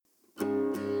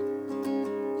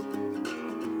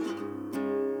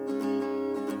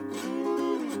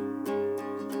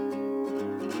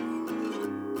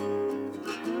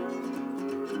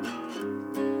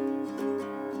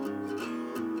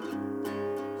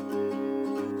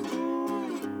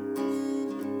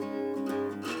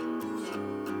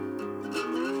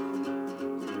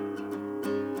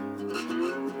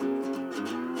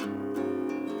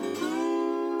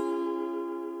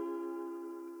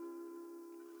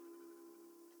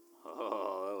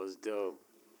was dope.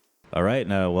 All right,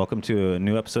 now welcome to a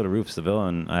new episode of Roofs the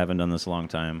Villain. I haven't done this in a long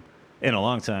time,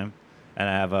 and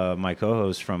I have my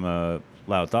co-host from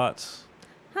Loud Thoughts,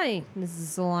 Hi, this is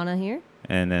Solana here.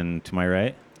 and then to my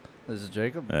right, This is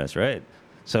Jacob. that's right.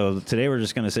 So today we're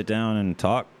just gonna sit down and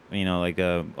talk. You know, like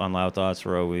on Loud Thoughts,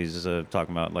 we're always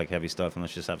talking about like heavy stuff, and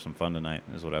let's just have some fun tonight.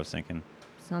 Is what I was thinking.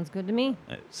 Sounds good to me.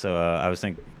 So I was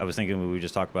thinking we would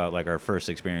just talk about like our first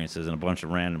experiences and a bunch of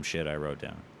random shit I wrote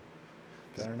down.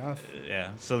 Fair enough.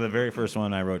 Yeah. So the very first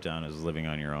one I wrote down is living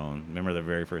on your own. Remember the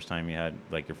very first time you had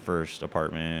like your first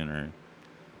apartment or?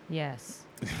 Yes.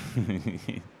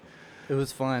 It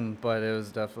was fun, but it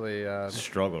was definitely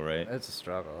Struggle, right? it's a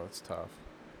struggle. It's tough.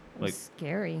 It was Like-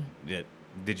 scary.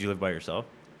 Did you live by yourself?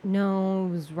 No, it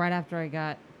was right after I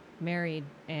got married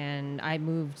and I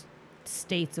moved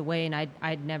states away, and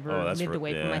I'd never Oh, that's lived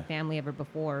away from yeah. my family ever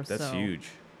before. That's so huge.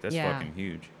 That's yeah. fucking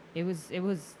huge. It was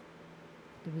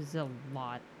a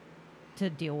lot to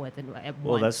deal with at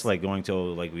Well, once. that's like going to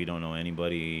like we don't know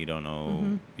anybody. You don't know.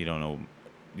 Mhm. You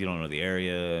don't know the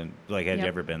area. Like, had you Yep.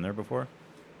 ever been there before?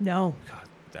 no.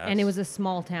 God, And it was a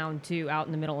small town too, out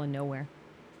in the middle of nowhere.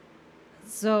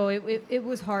 So it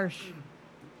was harsh.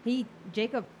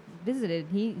 Jacob visited.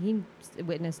 He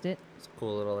witnessed it. It's a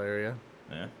cool little area.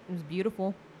 Yeah. It was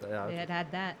beautiful. Yeah. It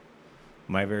had that.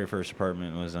 My very first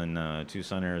apartment was in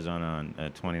Tucson, Arizona,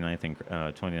 on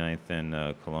 29th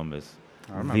and Columbus.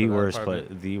 I remember The that worst place.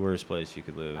 apartment. The worst place you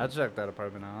could live. I checked that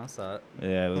apartment out. I saw it.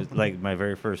 Yeah, it was like my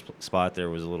very first spot there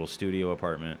was a little studio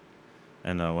apartment.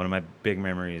 And one of my big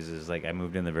memories is like I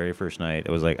moved in the very first night.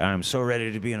 It was like, I'm so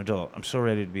ready to be an adult. I'm so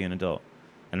ready to be an adult.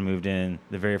 And I moved in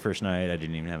the very first night. I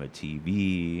didn't even have a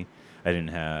TV.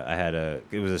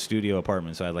 It was a studio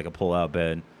apartment, so I had like a pull-out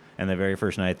bed. And the very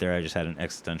first night there, I just had an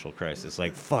existential crisis.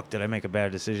 Like, fuck, did I make a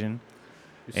bad decision?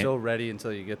 You're And- so ready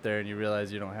until you get there and you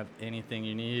realize you don't have anything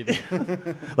you need.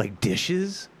 Like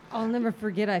dishes? I'll never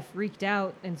forget. I freaked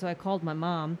out, and so I called my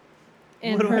mom.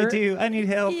 And What do I do? I need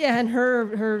help. Yeah, and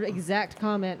her exact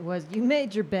comment was, "You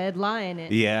made your bed, lie in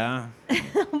it." Yeah.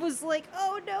 I was like,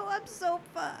 "Oh no, I'm so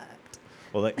fucked."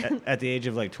 Well, like at the age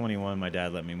of like 21, my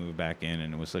dad let me move back in,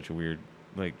 and it was such a weird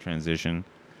like transition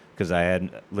because I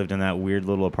had lived in that weird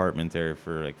little apartment there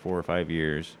for like 4 or 5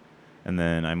 years, and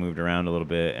then I moved around a little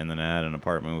bit, and then I had an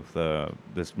apartment with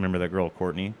this. Remember that girl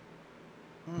Courtney?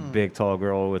 Big tall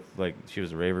girl with like she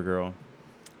was a raver girl.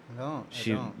 I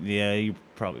She don't. yeah, you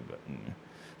probably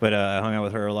but I hung out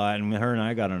with her a lot, and her and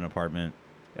I got an apartment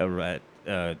at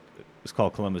it's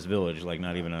called Columbus Village, like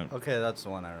not even a Okay, that's the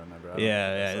one I remember. I don't think I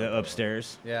yeah saw that one.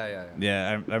 upstairs. Yeah.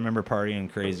 Yeah, I remember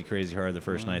partying crazy hard the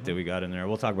first night that we got in there.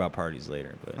 We'll talk about parties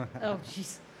later, but Oh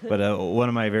jeez. but one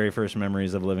of my very first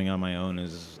memories of living on my own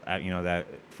is that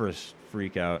first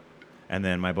freak out, and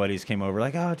then my buddies came over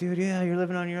like, oh dude, yeah, you're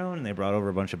living on your own, and they brought over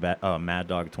a bunch of Mad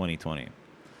Dog 2020,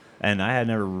 and I had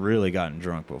never really gotten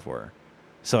drunk before,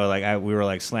 so like we were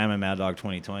like slamming Mad Dog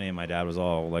 2020, and my dad was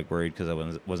all like worried because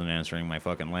I wasn't answering my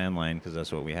fucking landline because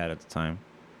that's what we had at the time.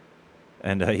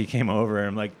 And he came over, and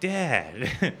I'm like, Dad.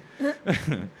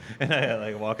 And I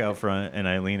like walk out front, and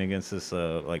I lean against this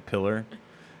like pillar,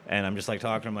 and I'm just like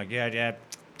talking. I'm like, yeah, Dad,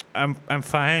 I'm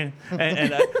fine.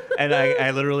 And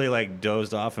I literally like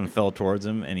dozed off and fell towards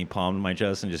him, and he palmed my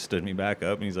chest and just stood me back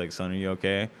up. And he's like, son, are you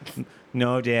okay?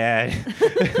 No, Dad.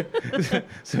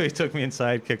 So he took me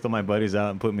inside, kicked all my buddies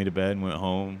out, and put me to bed, and went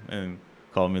home, and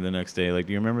called me the next day. Like,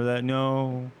 do you remember that?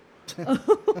 No.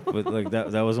 But like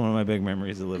that was one of my big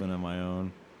memories of living on my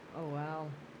own. Oh wow.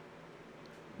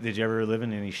 Did you ever live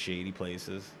in any shady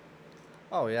places?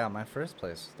 Oh yeah, my first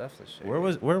place was definitely shady.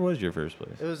 Where was your first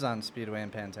place? It was on Speedway in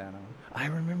Pantano. I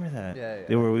remember that.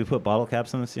 Yeah. Where we put bottle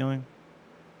caps on the ceiling.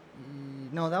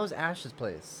 No, that was Ash's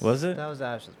place. Was it? That was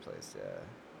Ash's place. Yeah.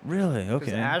 Really? 'Cause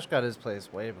Okay. Ash got his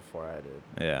place way before I did.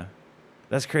 Yeah,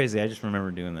 that's crazy. I just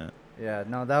remember doing that. Yeah,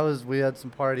 no, we had some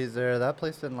parties there. That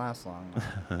place didn't last long.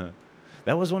 though.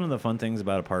 That was one of the fun things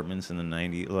about apartments in the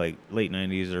 '90s, like late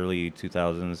 '90s, early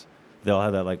 2000s. They all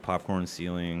had that like popcorn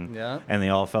ceiling. Yeah. And they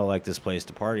all felt like this place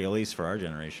to party, at least for our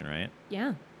generation, right?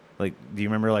 Yeah. Like, do you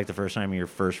remember like the first time your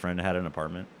first friend had an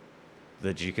apartment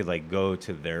that you could like go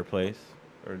to their place?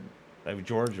 Or like,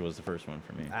 George was the first one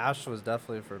for me. Ash was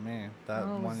definitely for me. That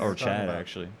Oh, one. was you were Or talking Chad, about.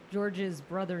 actually. George's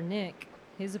brother Nick,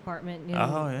 his apartment.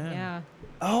 Oh, yeah. Yeah.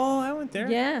 Oh, I went there.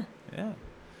 Yeah. Yeah.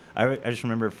 I just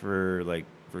remember for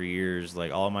years,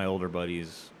 like all my older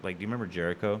buddies, like, do you remember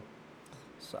Jericho?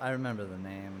 So I remember the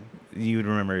name. You would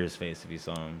remember his face if you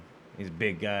saw him. He's a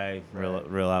big guy,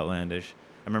 real outlandish.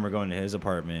 I remember going to his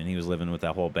apartment, and he was living with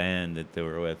that whole band that they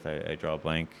were with. I draw a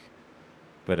blank.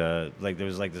 But like there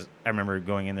was like this. I remember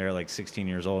going in there at like 16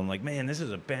 years old and like, man, this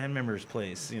is a band member's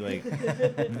place. You know, like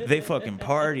they fucking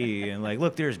party and like,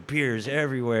 look, there's beers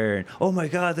everywhere. And oh my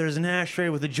god, there's an ashtray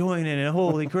with a joint in it.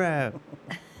 Holy crap!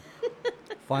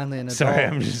 Finally an adult. Sorry,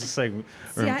 I'm just like.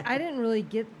 See, I didn't really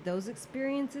get those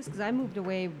experiences because I moved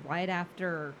away right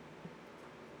after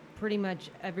pretty much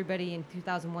everybody in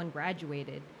 2001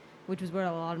 graduated, which was where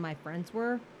a lot of my friends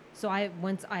were. So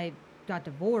once I got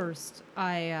divorced,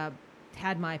 I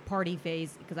had my party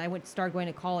phase because I started going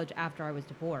to college after I was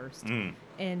divorced,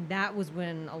 and that was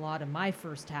when a lot of my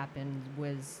first happened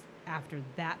was after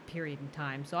that period in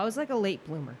time. So I was like a late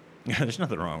bloomer. Yeah, there's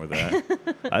nothing wrong with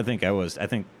that. I think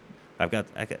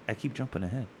I keep jumping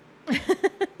ahead.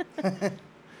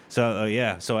 So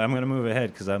yeah, so I'm gonna move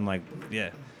ahead because I'm like,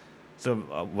 yeah. So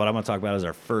what I'm gonna talk about is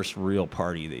our first real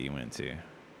party that you went to.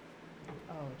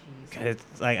 Oh, jeez.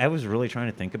 It's like I was really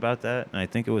trying to think about that, and I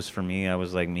think it was for me. I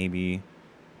was like maybe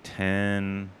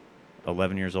 10,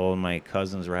 11 years old. And my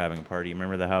cousins were having a party.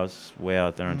 Remember the house way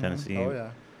out there in Tennessee? Oh yeah.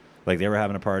 Like they were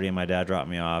having a party, and my dad dropped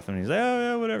me off, and he's like, "Oh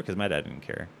yeah, whatever," because my dad didn't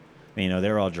care. You know,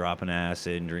 they were all dropping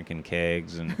acid and drinking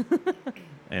kegs, and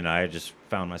and I just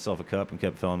found myself a cup and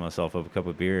kept filling myself up a cup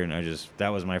of beer, and that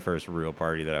was my first real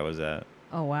party that I was at.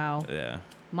 Oh, wow. Yeah.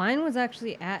 Mine was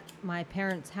actually at my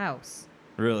parents' house.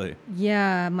 Really?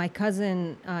 Yeah, my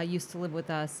cousin used to live with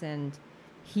us, and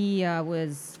he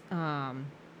was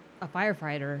a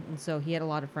firefighter, and so he had a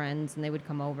lot of friends, and they would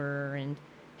come over and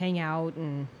hang out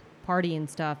and party and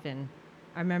stuff. And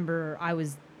I remember I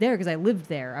was there because I lived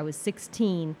there. I was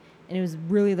 16, and it was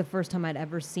really the first time I'd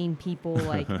ever seen people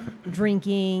like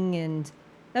drinking, and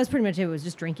that was pretty much it. It was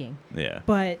just drinking. Yeah.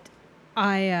 But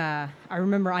I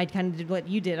remember I kind of did what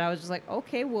you did. I was just like,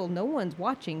 okay, well, no one's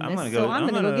watching this, so I'm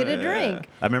gonna go get a drink.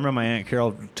 I remember my Aunt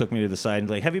Carol took me to the side and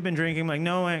like, "Have you been drinking?" I'm like,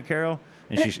 "No, Aunt Carol."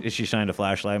 And she shined a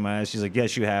flashlight in my eyes. She's like,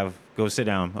 "Yes, you have. Go sit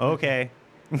down." Okay.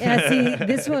 Yeah, see,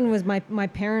 this one was my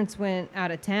parents went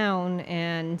out of town,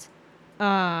 and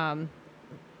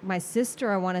my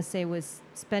sister, I want to say, was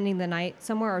spending the night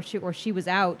somewhere, or she was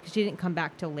out because she didn't come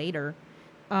back till later.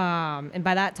 And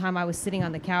by that time, I was sitting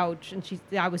on the couch, and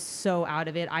I was so out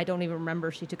of it. I don't even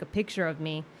remember. She took a picture of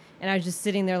me, and I was just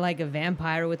sitting there like a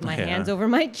vampire with my hands over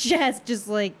my chest, just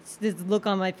like this look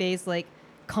on my face, like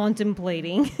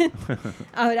contemplating.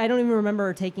 I don't even remember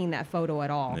her taking that photo at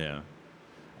all. Yeah.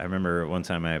 I remember one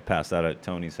time I passed out at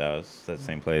Tony's house, that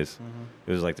same place.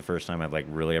 It was like the first time I've like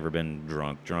really ever been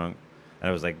drunk. And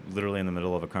I was like literally in the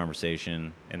middle of a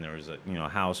conversation, and there was a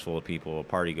house full of people, a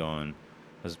party going.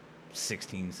 I was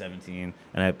 16, 17,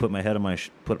 and I put my head on my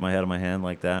hand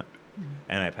like that,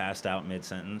 and I passed out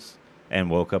mid-sentence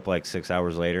and woke up like 6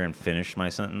 hours later and finished my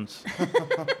sentence.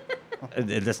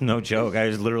 That's no joke. I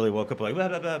just literally woke up like blah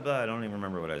blah blah blah. I don't even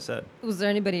remember what I said. Was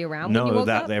there anybody around No, when you woke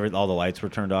up? all the lights were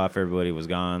turned off. Everybody was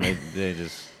gone. They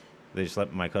just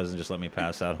let my cousin just let me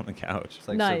pass out on the couch. It's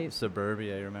like Nice.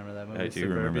 Suburbia. You remember that movie? I do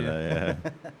remember that.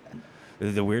 Yeah.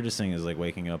 The weirdest thing is like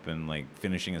waking up and like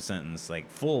finishing a sentence, like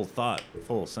full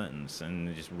sentence,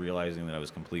 and just realizing that I was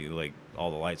completely like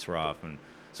all the lights were off, and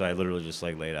so I literally just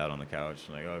like laid out on the couch,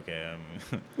 like, okay,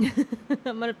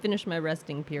 I'm gonna finish my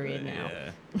resting period now.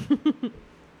 Yeah.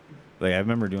 Like I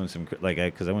remember doing some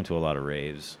because I went to a lot of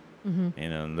raves,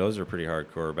 and those were pretty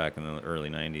hardcore back in the early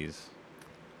 '90s.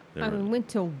 I went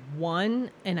to one,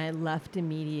 and I left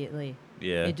immediately.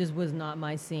 Yeah. It just was not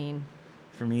my scene.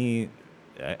 For me,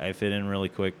 I fit in really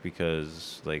quick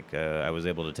because I was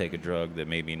able to take a drug that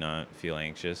made me not feel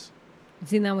anxious.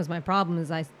 See, that was my problem.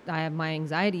 Is I have my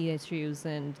anxiety issues,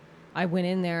 and I went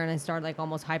in there and I started like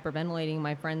almost hyperventilating.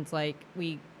 My friends like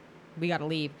we got to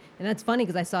leave, and that's funny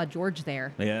because I saw George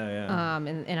there. Yeah.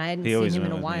 And I hadn't He seen always him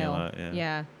in went a with me a while. lot,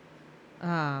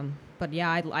 yeah. But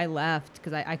yeah, I left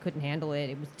because I couldn't handle it.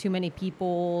 It was too many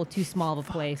people, too small of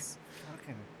a place.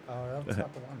 Oh, that's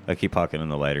not the one. I keep pocketing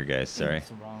the lighter, guys. Sorry. That's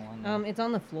the wrong one. It's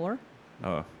on the floor.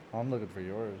 Oh, I'm looking for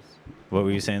yours. what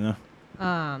were you saying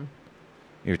though?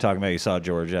 You were talking about you saw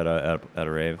George at a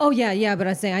rave. Oh yeah, but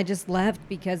I was saying I just left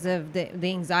because of the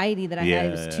anxiety that I had.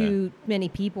 It was Yeah. too many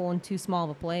people and too small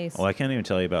of a place. Well, I can't even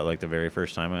tell you about like the very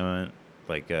first time I went.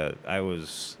 It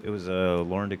was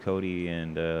Lauren Ducote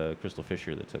and Crystal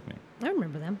Fisher that took me. I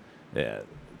remember them. Yeah,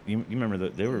 you remember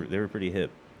that they were pretty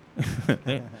hip.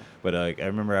 But I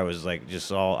remember I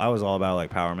was all about like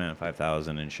Power Man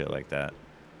 5000 and shit like that.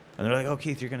 And they're like, "Oh,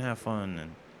 Keith, you're gonna have fun."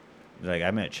 And like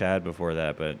I met Chad before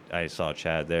that, but I saw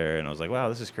Chad there and I was like, "Wow,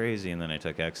 this is crazy." And then I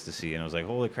took ecstasy and I was like,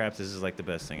 "Holy crap, this is like the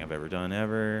best thing I've ever done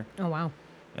ever." Oh wow.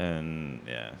 And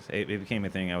yeah, it became a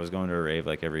thing. I was going to a rave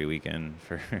like every weekend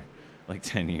for like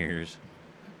 10 years.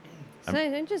 So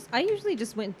I usually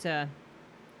just went to,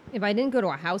 if I didn't go to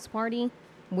a house party,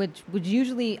 which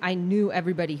usually I knew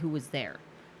everybody who was there.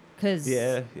 Because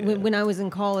Yeah. when I was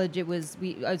in college, it was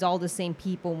all the same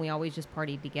people, and we always just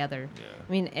partied together. Yeah.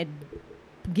 I mean,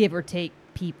 give or take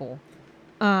people.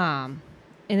 And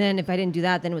then if I didn't do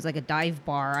that, then it was like a dive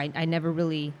bar. I never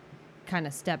really kind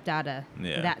of stepped out of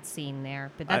that scene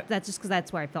there. But that's just because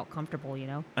that's where I felt comfortable, you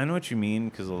know? I know what you mean,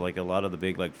 because like a lot of the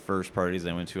big like first parties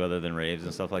I went to, other than raves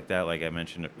and stuff like that, like I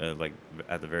mentioned, like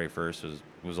at the very first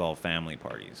was all family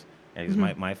parties. And 'cause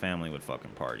my family would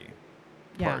fucking party.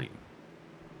 Yeah.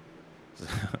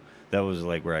 That was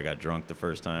like where I got drunk the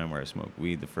first time, where I smoked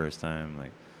weed the first time.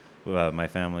 Like, my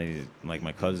family, like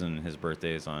my cousin, his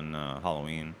birthday is on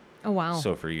Halloween. Oh, wow.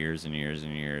 So for years and years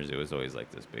and years, it was always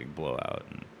like this big blowout.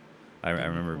 And I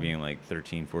remember being like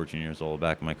 13, 14 years old,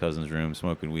 back in my cousin's room,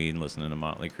 smoking weed and listening to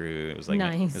Motley Crue. It was like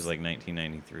Nice. It was like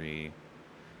 1993.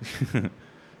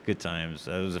 Good times.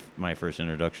 That was my first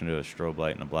introduction to a strobe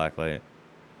light and a black light.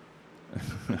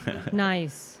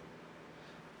 Nice.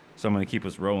 So I'm gonna keep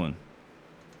us rolling.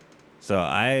 So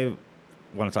I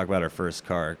want to talk about our first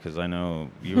car, because I know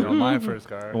you You know, my first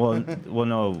car. well,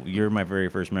 no, you're my very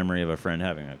first memory of a friend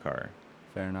having a car.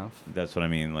 Fair enough. That's what I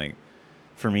mean. Like,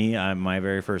 for me, my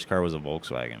very first car was a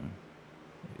Volkswagen.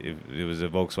 It was a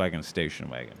Volkswagen station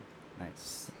wagon.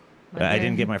 Nice. I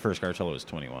didn't get my first car till I was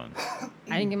 21.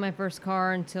 I didn't get my first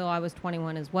car until I was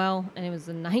 21 as well, and it was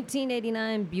a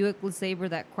 1989 Buick LeSabre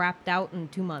that crapped out in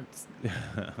 2 months.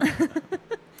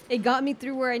 It got me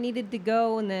through where I needed to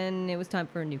go, and then it was time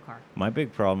for a new car. My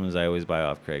big problem is I always buy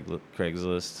off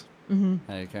Craigslist. Yeah,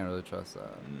 you can't really trust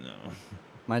that. No.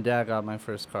 My dad got my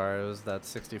first car. It was that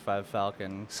 65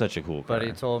 Falcon. Such a cool car. But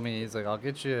he told me, he's like, I'll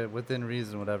get you within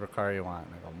reason whatever car you want.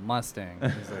 And I go, Mustang.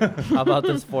 He's like, how about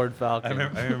this Ford Falcon?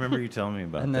 I remember you telling me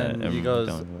about And that. then I he remember goes,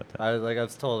 telling me about that. I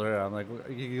was told her, I'm like,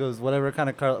 he goes, whatever kind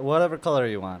of color, whatever color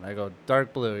you want. I go,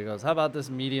 dark blue. He goes, how about this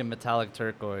medium metallic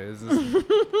turquoise?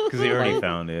 Because he already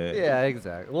found it. Yeah,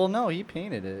 exactly. Well, no, he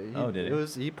painted it. Did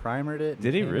he? He primered it. and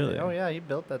Did he painted really? it. Oh yeah, he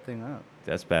built that thing up.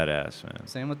 That's badass, man.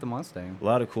 Same with the Mustang. A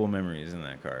lot of cool memories in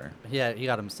that car. He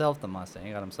got himself the Mustang.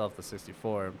 He got himself the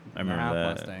 64 I remember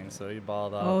that. Mustang. So he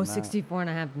balled out. Oh, on that. 64 and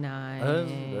a half, nice.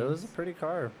 It was a pretty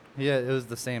car. Yeah, it was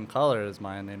the same color as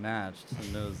mine. They matched.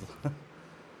 And it was. I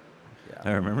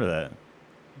Yeah. remember that.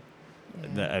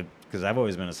 Yeah. Because I've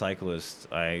always been a cyclist.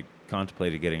 I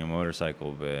contemplated getting a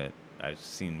motorcycle, but I've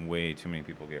seen way too many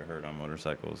people get hurt on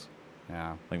motorcycles.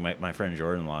 Yeah. Like my friend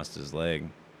Jordan lost his leg.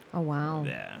 Oh, wow.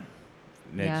 Yeah.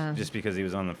 Yeah. Just because he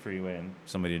was on the freeway and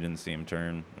somebody didn't see him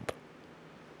turn.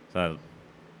 So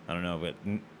I don't know, but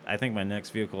I think my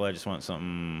next vehicle, I just want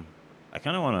something. I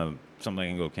kind of want something I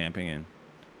can go camping in.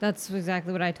 That's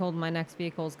exactly what I told my next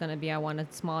vehicle is going to be. I want a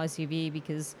small SUV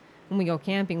because when we go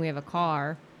camping, we have a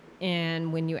car.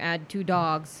 And when you add 2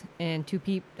 dogs and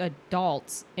 2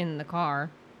 adults in the car,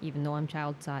 even though I'm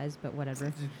child size, but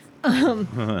whatever,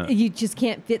 you just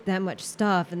can't fit that much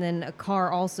stuff. And then a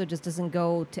car also just doesn't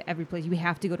go to every place. You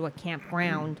have to go to a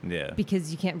campground Yeah.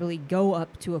 because you can't really go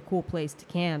up to a cool place to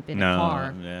camp in a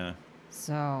car. Yeah.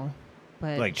 So,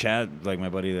 but Like Chad, like my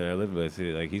buddy that I live with,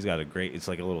 like he's got it's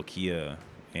like a little Kia,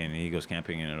 and he goes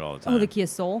camping in it all the time. oh, the Kia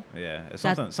Soul. Yeah, it's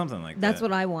That- something like That's that.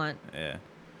 what I want. Yeah,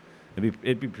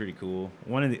 it'd be pretty cool.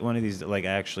 One of these, like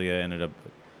actually, I ended up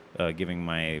giving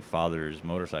my father's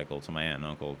motorcycle to my aunt and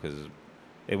uncle because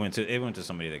it went to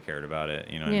somebody that cared about it.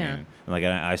 You know what I Yeah. mean? And like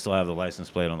I still have the license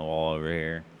plate on the wall over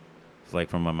here. It's like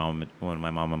from my mom when my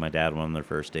mom and my dad went on their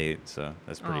first date. So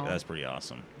that's pretty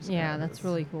awesome. Yeah, that's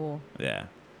really cool. Yeah.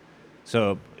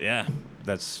 So yeah,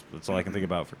 that's all I can think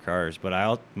about for cars.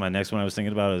 But my next one I was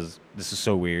thinking about is, this is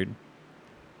so weird,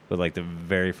 but like the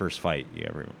very first fight you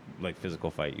ever, like physical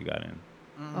fight you got in.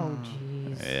 Oh,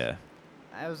 jeez. Yeah.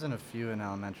 I was in a few in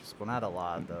elementary school, not a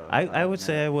lot though. I would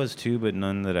say I was too, but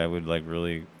none that I would like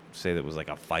really say that was like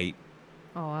a fight.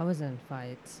 Oh, I was in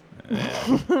fights.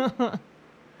 Yeah.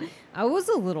 I was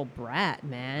a little brat,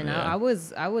 man. Yeah. I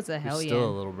was a You're hell yeah. still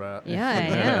a little brat. Yeah, I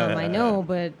am. I know,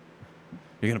 but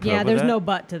You're gonna put yeah, up with there's that? no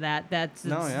but to that. That's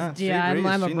No, it's- yeah. yeah. She agrees.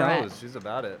 I'm a she brat. knows. She's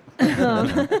about it.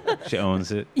 She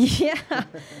owns it. Yeah.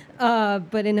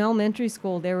 But in elementary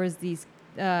school, there was these,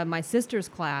 my sister's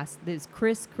class, there's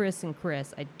Chris, and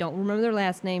Chris. I don't remember their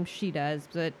last name. She does,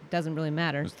 but it doesn't really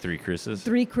matter. There's 3 Chris's.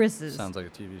 3 Chris's. Sounds like a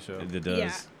TV show. It does. Yeah.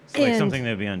 It's like And- something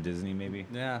that'd be on Disney maybe.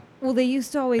 Yeah. Well, they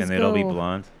used to always And go. they'd all be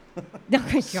blonde. Oh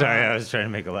my Sorry, God. I was trying to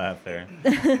make a laugh there.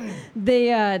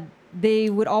 They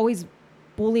would always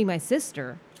bully my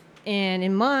sister. And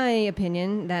in my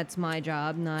opinion, that's my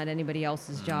job, not anybody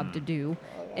else's job to do.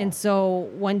 And so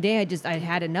one day I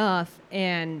had enough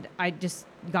and I just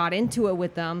got into it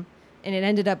with them and it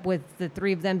ended up with the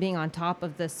three of them being on top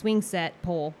of the swing set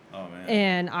pole. Oh man.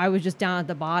 And I was just down at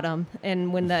the bottom.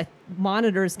 And when the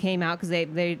monitors came out, because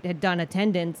they had done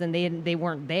attendance and they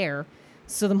weren't there,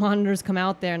 so the monitors come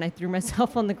out there, and I threw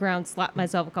myself on the ground, slapped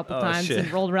myself a couple Oh, times, shit.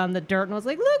 and rolled around the dirt. And I was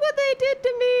like, "Look what they did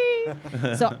to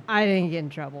me!" So I didn't get in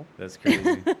trouble. That's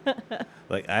crazy.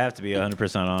 Like, I have to be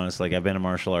 100% honest. Like, I've been in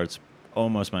martial arts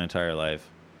almost my entire life.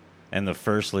 And the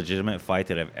first legitimate fight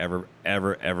that I've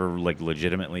ever, like,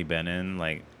 legitimately been in,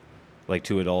 like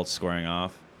two adults squaring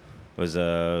off, was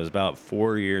about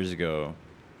 4 years ago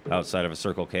outside of a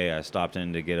Circle K. I stopped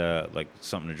in to get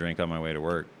something to drink on my way to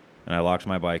work. And I locked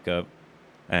my bike up.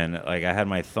 And, like, I had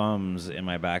my thumbs in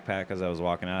my backpack as I was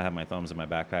walking out. I had my thumbs in my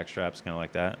backpack straps, kind of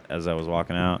like that, as I was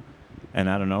walking out. And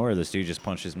out of nowhere, this dude just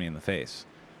punches me in the face.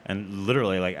 And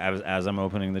literally, like, as I'm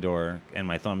opening the door, and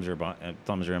my thumbs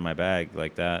are in my bag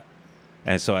like that.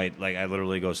 And so I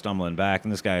literally go stumbling back,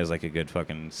 and this guy is like a good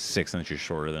fucking 6 inches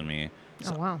shorter than me.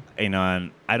 So, Oh wow. you know,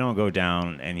 and I don't go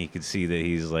down, and he could see that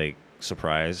he's like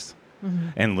surprised. Mm-hmm.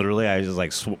 And literally, I just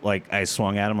I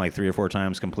swung at him like 3 or 4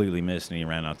 times, completely missed, and he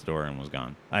ran out the door and was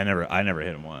gone. I never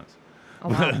hit him once. Oh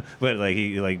wow. But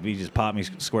he just popped me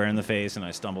square in the face, and I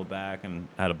stumbled back and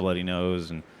had a bloody nose.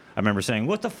 And I remember saying,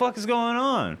 "What the fuck is going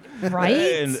on?" Right?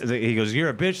 And he goes, "You're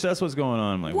a bitch. That's what's going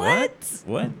on." I'm like, What?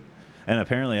 What? And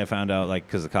apparently, I found out, like,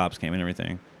 because the cops came and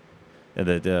everything,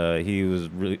 that he was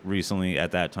recently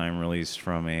at that time released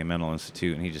from a mental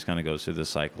institute, and he just kind of goes through this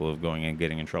cycle of going and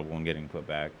getting in trouble and getting put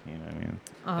back. You know what I mean?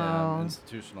 Yeah, Oh.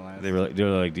 institutionalized. They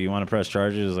were like, "Do you want to press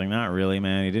charges?" Like, not really,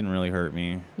 man. He didn't really hurt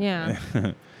me. Yeah.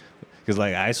 Because,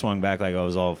 like, I swung back like I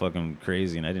was all fucking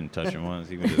crazy, and I didn't touch him once.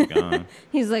 He was just gone.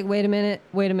 He's like, wait a minute.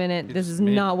 He This just is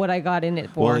made- not what I got in it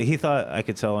for. Well, he thought, I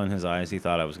could tell in his eyes, he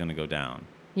thought I was going to go down.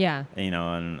 Yeah. You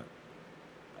know, and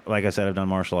like I said, I've done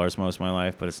martial arts most of my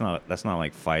life, but that's not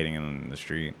like fighting in the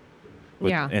street.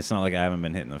 Yeah. It's not like I haven't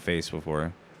been hit in the face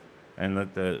before. And what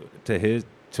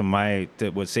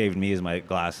saved me is my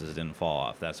glasses didn't fall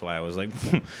off. That's why I was like,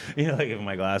 you know, like if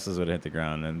my glasses would hit the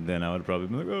ground, and then I would probably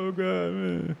be like, "Oh god."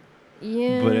 Man.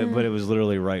 Yeah. But it was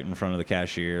literally right in front of the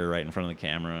cashier, right in front of the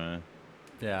camera.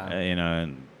 Yeah. You know,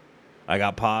 and I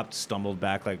got popped, stumbled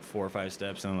back like 4 or 5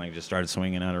 steps, and like just started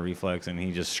swinging out of reflex, and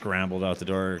he just scrambled out the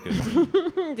door.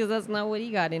 Because that's not what he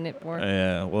got in it for.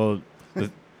 Yeah, well,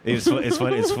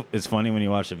 it's funny when you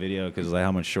watch the video, because like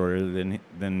how much shorter than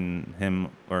him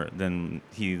or than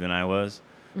I was.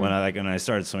 When I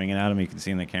started swinging at him, you can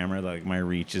see in the camera like my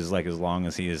reach is like as long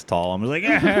as he is tall. I'm just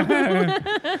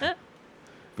like,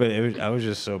 but I was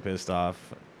just so pissed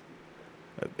off.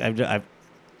 The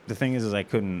thing is I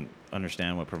couldn't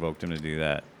understand what provoked him to do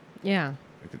that. Yeah.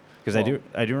 Because Well-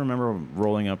 I do remember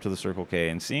rolling up to the Circle K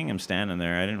and seeing him standing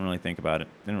there. I didn't really think about it.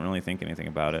 Didn't really think anything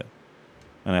about it.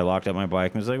 And I locked up my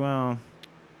bike and was like, well,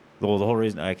 the whole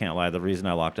reason, I can't lie, the reason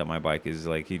I locked up my bike is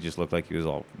like he just looked like he was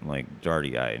all like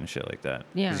darty eyed and shit like that.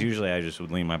 Yeah. Because usually I just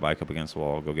would lean my bike up against the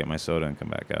wall, go get my soda, and come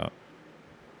back out.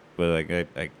 But like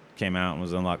I came out and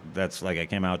was unlocked. That's like I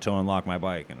came out to unlock my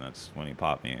bike, and that's when he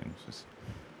popped me. And it's just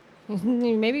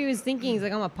Maybe he was thinking, he's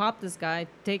like, I'm going to pop this guy,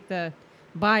 take the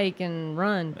bike and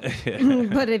run.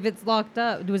 But if it's locked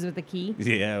up, was it with the key?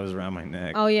 yeah, it was around my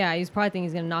neck. Oh, yeah. He was probably thinking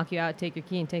he's going to knock you out, take your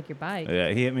key, and take your bike. Yeah,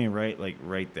 he hit me right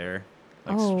there,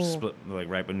 like Oh. split, like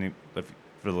right beneath.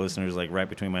 For the listeners, like right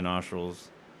between my nostrils,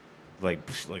 like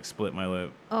split my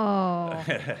lip. Oh.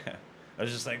 I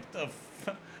was just like,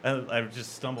 I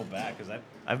just stumbled back because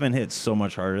I've been hit so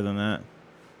much harder than that,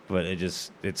 but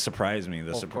it surprised me.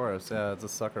 Of course, yeah, it's a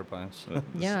sucker punch.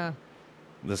 Yeah.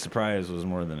 The surprise was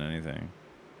more than anything.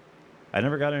 I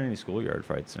never got in any schoolyard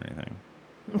fights or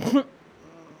anything.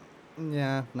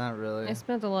 Yeah, not really. I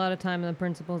spent a lot of time in the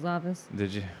principal's office.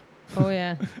 Did you? Oh,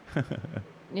 yeah.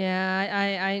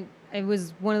 Yeah, it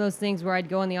was one of those things where I'd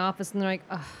go in the office and they're like,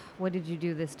 "Ugh, what did you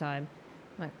do this time?"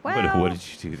 I'm like, well. What did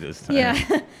you do this time?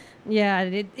 Yeah. Yeah,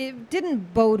 it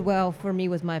didn't bode well for me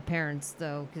with my parents,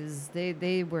 though, because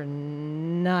they were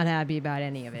not happy about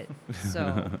any of it.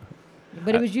 So,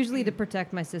 but it was usually to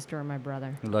protect my sister or my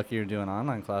brother. Lucky you're doing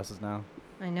online classes now.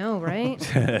 I know, right?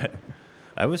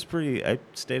 I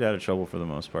stayed out of trouble for the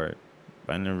most part.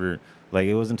 I never, like,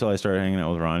 it wasn't until I started hanging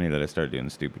out with Ronnie that I started doing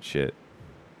stupid shit.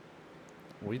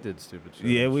 We did stupid shit.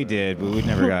 Yeah, we so- did, but we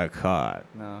never got caught.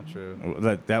 No,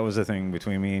 true. That was the thing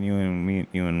between me and you and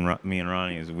me and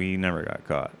Ronnie, is we never got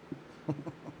caught.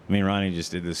 Me and Ronnie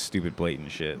just did this stupid blatant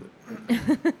shit.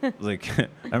 Like, I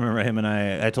remember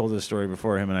I told this story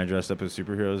before, him and I dressed up as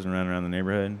superheroes and ran around the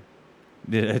neighborhood.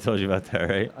 Did I told you about that,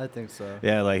 right? I think so.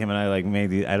 Yeah, like him and I like made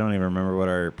the. I don't even remember what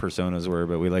our personas were,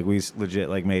 but legit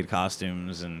like made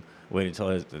costumes and waited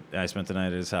till I spent the night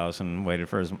at his house and waited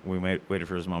for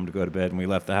his mom to go to bed, and we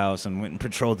left the house and went and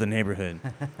patrolled the neighborhood.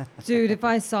 Dude, if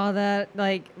I saw that,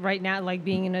 like, right now, like,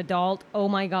 being an adult, oh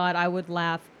my God, I would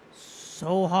laugh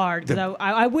so hard. Because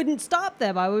I wouldn't stop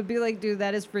them. I would be like, dude,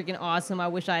 that is freaking awesome. I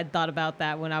wish I had thought about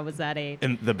that when I was that age.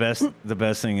 And the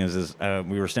best thing is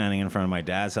we were standing in front of my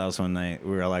dad's house one night.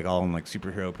 We were like all in like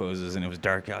superhero poses, and it was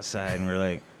dark outside, and we are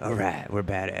like, all right, we're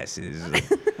badasses.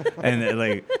 And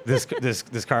like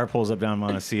this car pulls up down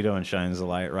Montecito and shines the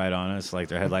light right on us, like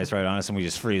their headlights right on us, and we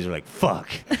just freeze. We're like, fuck.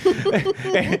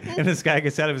 and this guy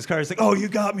gets out of his car. He's like, oh, you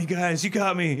got me, guys. You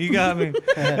got me. You got me.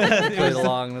 Played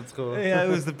along. That's cool. Yeah, it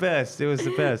was the best. It was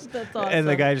the best. That's awesome. And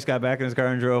the guy just got back in his car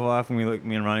and drove off, and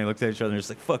me and Ronnie looked at each other and just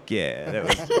like, fuck yeah.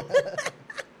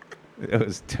 That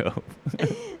was dope.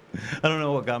 I don't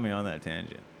know what got me on that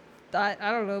tangent. I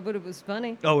don't know, but it was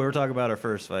funny. Oh, we were talking about our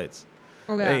first fights.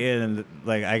 Okay. And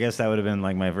like, I guess that would have been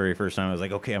like my very first time. I was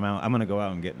like, okay, I'm out. I'm gonna go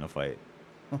out and get in a fight.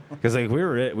 Because like we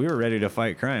were ready to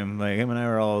fight crime. Like him and I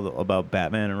were all about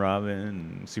Batman and Robin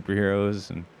and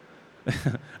superheroes. And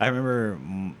I remember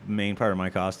main part of my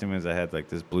costume is I had like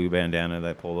this blue bandana that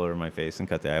I pulled over my face and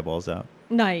cut the eyeballs out.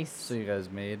 Nice. So you guys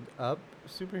made up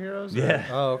superheroes? Yeah.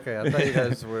 Oh, okay. I thought you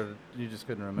guys were. You just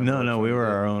couldn't remember. No, which we one were you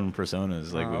did. our own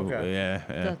personas. Like, Oh, okay. yeah.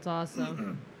 That's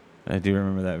awesome. I do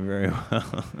remember that very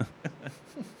well.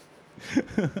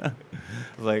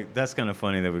 Like, that's kind of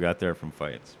funny that we got there from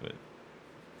fights, but.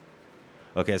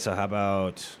 Okay, so how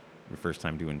about your first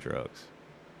time doing drugs?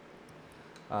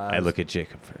 I look at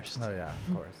Jacob first. Oh yeah,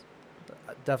 of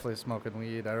course. Definitely smoking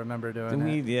weed. I remember doing The it.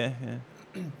 weed, yeah.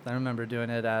 I remember doing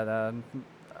it at a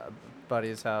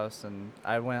buddy's house, and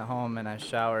I went home and I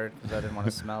showered because I didn't want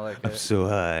to smell like I'm it. so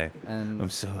high. And I'm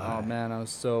so high. oh man, I was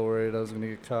so worried I was gonna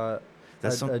get caught.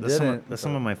 That's I some didn't, that's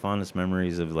some but- of my fondest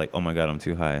memories of like, oh my god, I'm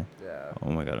too high. Yeah.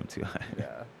 Oh my god, I'm too high.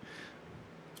 Yeah.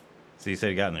 So you said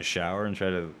you got in the shower and tried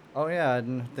to. Oh yeah,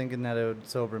 and thinking that it would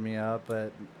sober me up,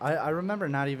 but I remember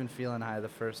not even feeling high the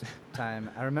first time.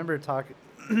 I remember talking.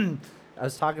 I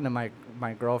was talking to my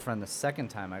girlfriend the second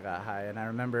time I got high, and I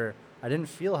remember I didn't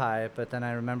feel high, but then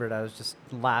I remembered I was just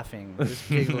laughing, just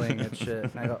giggling and shit.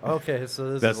 And I go, okay,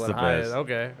 so this That's is what the high is. best.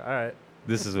 Okay, all right.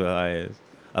 This is what high is.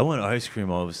 I want ice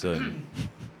cream all of a sudden.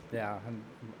 Yeah, and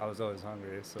I was always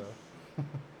hungry, so.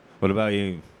 What about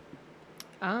you?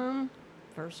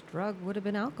 First drug would have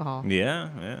been alcohol. Yeah.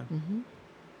 Mm-hmm.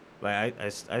 Like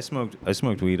I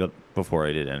smoked weed before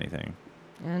I did anything.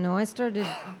 I know. I started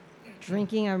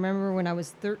drinking. I remember when I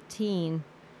was 13,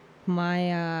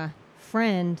 my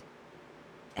friend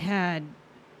had.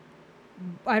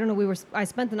 I don't know. I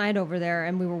spent the night over there,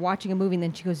 and we were watching a movie. And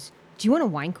then she goes, "Do you want a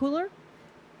wine cooler?"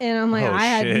 And I'm like, Oh, I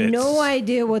had shit. no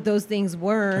idea what those things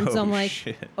were. And so Oh, I'm like,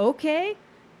 shit. okay.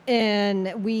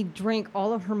 And we drank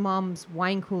all of her mom's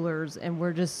wine coolers, and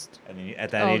we're just. And then at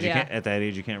that Oh, age, yeah. at that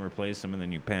age, you can't replace them, and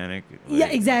then you panic. Yeah,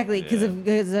 like, exactly. Because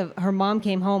yeah. of her mom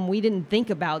came home, we didn't think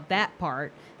about that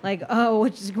part. Like, oh,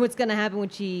 what's going to happen when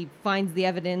she finds the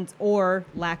evidence or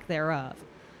lack thereof?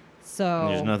 So.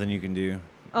 There's nothing you can do.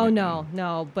 Oh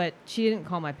no! But she didn't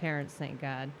call my parents, thank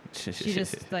God. She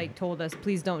just like told us,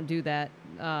 please don't do that,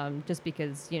 just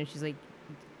because she's like,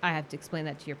 I have to explain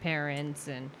that to your parents,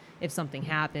 and if something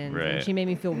happens, Right. and she made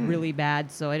me feel really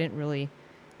bad, so I didn't really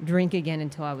drink again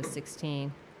until I was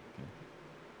 16.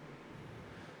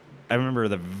 I remember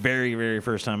the very, very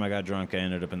first time I got drunk, I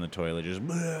ended up in the toilet, just.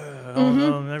 Mm-hmm.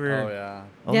 I'll never. Oh yeah.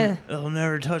 Yeah. I'll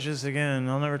never touch this again.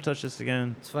 I'll never touch this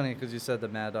again. It's funny because you said the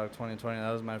Mad Dog 2020.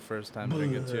 That was my first time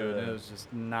drinking too, and it was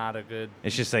just not a good,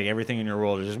 It's just like everything in your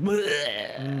world is just.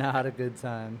 not a good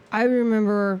time. I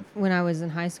remember when I was in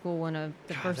high school, one of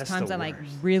the God, first that's times the I like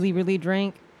worst. really, really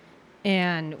drank,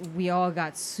 and we all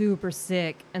got super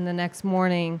sick. And the next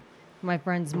morning, my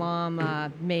friend's mom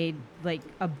made like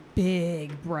a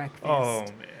big breakfast. Oh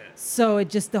man. So it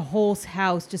just, the whole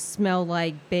house just smelled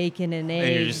like bacon and eggs.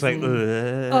 And you're just like. and-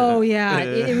 Ugh. oh yeah,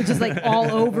 it was just like all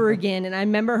over again. And I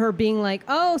remember her being like,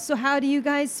 "Oh, so how do you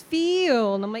guys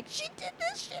feel?" And I'm like, "She did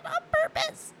this shit on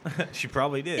purpose." She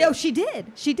probably did. Oh, she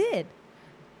did. She did.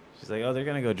 She's like, oh, they're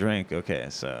gonna go drink. Okay,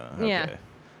 so. Okay. Yeah.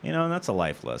 And that's a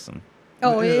life lesson.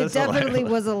 Oh, it That's a life definitely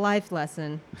lesson. was a life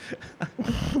lesson.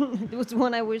 It was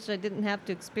one I wish I didn't have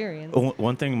to experience.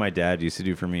 One thing my dad used to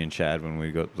do for me and Chad when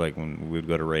we would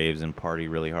go to raves and party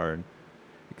really hard,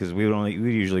 because we'd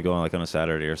usually go on like on a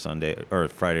Saturday or Sunday or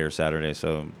Friday or Saturday.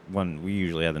 So we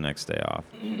usually had the next day off.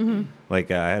 Mm-hmm. Like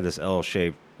I had this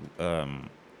L-shaped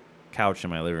couch in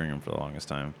my living room for the longest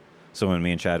time. So when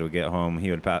me and Chad would get home, he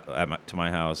would to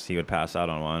my house. He would pass out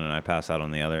on one, and I pass out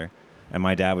on the other. And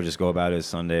my dad would just go about his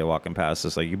Sunday walking past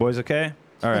us like, "You boys okay?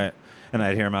 All right." And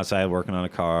I'd hear him outside working on a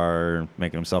car,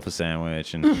 making himself a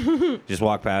sandwich, and just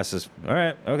walk past us. All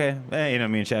right, okay. Hey,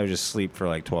 me and Chad would just sleep for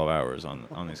like 12 hours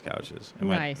on these couches. And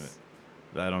Nice.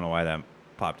 I don't know why that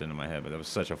popped into my head, but that was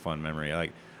such a fun memory.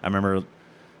 Like, I remember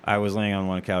I was laying on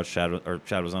one couch, Chad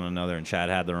was on another, and Chad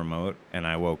had the remote, and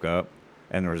I woke up,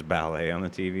 and there was ballet on the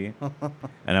TV,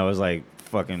 and I was like,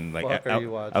 fucking like, Fuck are you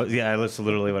watching? yeah, that's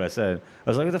literally what I said. I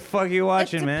was like, "What the fuck are you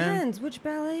watching, it man?" depends. Which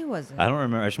ballet was it? I don't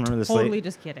remember. I just remember this Totally lady.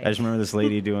 just kidding. I just remember this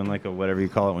lady doing like a whatever you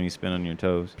call it when you spin on your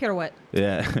toes. Pirouette.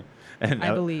 Yeah. And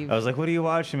I believe. I was like, "What are you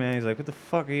watching, man?" He's like, "What the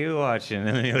fuck are you watching?"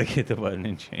 And then he like hit the button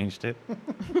and changed it.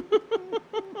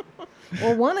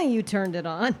 Well, one of you turned it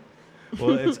on.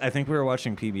 Well, I think we were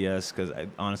watching PBS because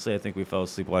honestly, I think we fell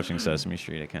asleep watching Sesame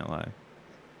Street. I can't lie.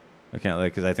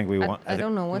 Because I think we want. I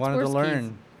don't know what's Wanted worse. to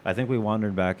learn. I think we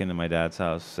wandered back into my dad's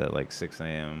house at like 6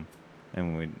 a.m.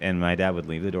 and my dad would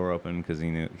leave the door open because he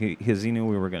knew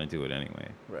we were gonna do it anyway.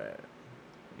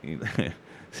 Right.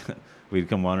 We'd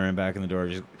come wandering back in the door,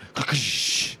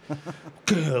 just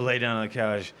lay down on the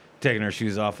couch, taking our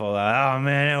shoes off all out. Oh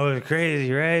man, that was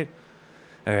crazy, right?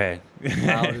 All right.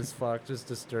 Loud as fuck, just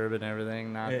disturbing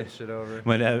everything, knocking shit over.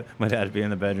 My dad would be in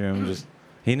the bedroom,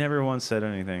 he never once said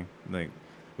anything. Like,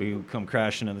 we would come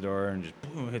crashing in the door and just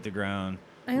boom, hit the ground.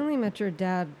 I only met your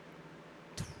dad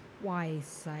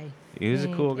twice. He was a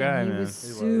think, cool guy, and man. He was He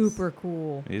was. super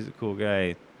cool. He's a cool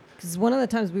guy. Because one of the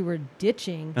times we were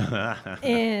ditching,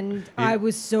 and I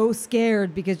was so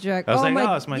scared because you're like, I was "Oh like,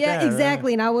 my, oh, it's my yeah, dad, right?"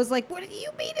 exactly." And I was like, "What do you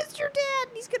mean it's your dad?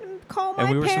 He's gonna call my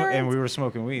and we parents." were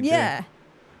smoking weed. yeah, Too.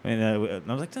 And I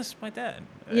was like, "This is my dad."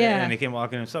 Yeah. And he came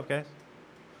walking in. "What's up, guys?"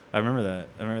 I remember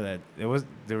that. There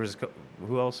was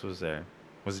who else was there?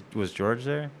 Was George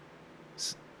there?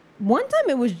 one time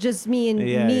it was just me and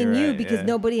Yeah, you you're right, because yeah.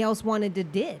 nobody else wanted to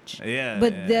ditch. Yeah.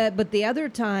 But yeah. the other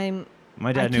time,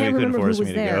 My dad I knew he can't couldn't remember who force was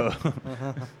me there. to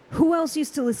go. Who else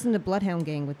used to listen to Bloodhound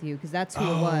Gang with you? Because that's who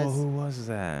it was. Who was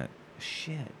that?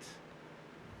 Shit.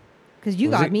 Because you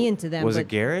Was got it- me into them. Was but it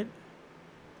Garrett?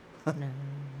 No.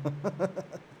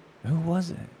 Who was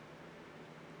it?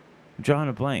 I'm drawing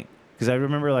a blank. Because I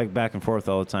remember like back and forth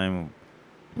all the time.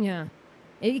 Yeah,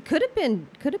 it could have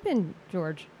been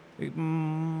George. It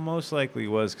most likely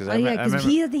was because Oh I yeah, remember. because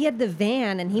he had the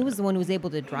van and he was the one who was able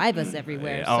to drive us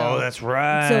everywhere. Oh, so, that's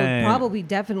right. So probably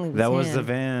definitely was that was him. the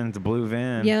van, the blue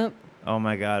van. Yep. Oh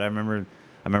my God, I remember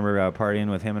partying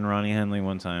with him and Ronnie Henley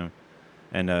one time,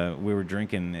 and we were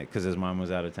drinking because his mom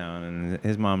was out of town, and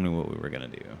his mom knew what we were gonna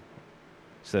do.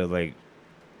 So like,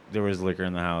 there was liquor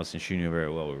in the house, and she knew very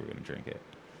well we were gonna drink it.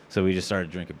 So we just started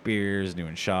drinking beers,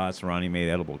 doing shots. Ronnie made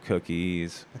edible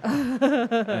cookies,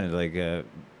 and like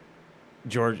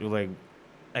George, like,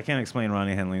 I can't explain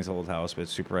Ronnie Henley's old house, but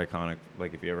it's super iconic.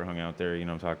 Like if you ever hung out there, you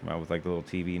know what I'm talking about, with like the little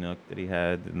TV nook that he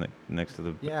had next to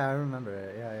the. Yeah, I remember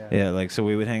it. Yeah. Yeah, like, so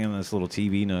we would hang in this little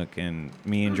TV nook, and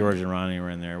me and George and Ronnie were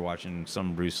in there watching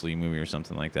some Bruce Lee movie or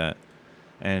something like that.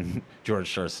 And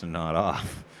George starts to nod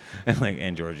off,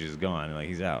 and George is gone, like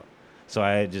he's out. So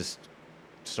I just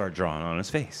start drawing on his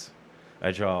face.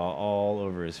 I draw all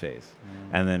over his face.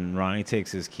 And then Ronnie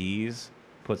takes his keys,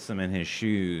 puts them in his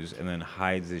shoes, and then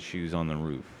hides his shoes on the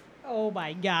roof. Oh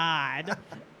my God.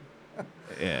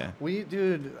 Yeah.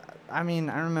 Dude, I mean,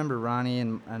 I remember Ronnie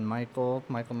and Michael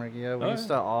Murgia. We Oh, used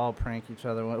yeah. to all prank each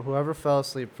other. Whoever fell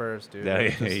asleep first, dude. Yeah, it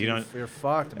was yeah, just- you don't- You're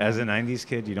fucked, man. As a 90s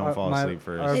kid, you don't fall my- asleep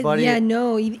first. our buddy- Yeah,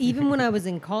 no. Even when I was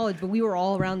in college, but we were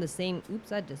all around the same.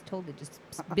 Oops, I just totally just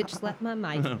bitch slapped my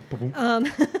mic.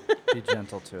 Be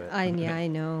gentle to it. I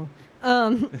know.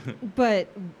 But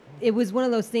it was one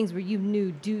of those things where you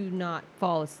knew, do not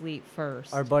fall asleep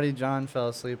first. Our buddy John fell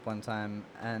asleep one time,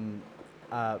 and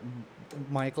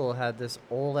Michael had this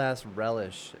old ass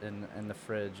relish in the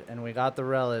fridge, and we got the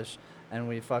relish and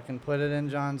we fucking put it in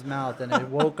John's mouth, and it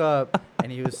woke up,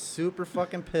 and he was super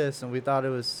fucking pissed, and we thought it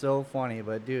was so funny,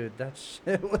 but dude, that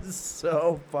shit was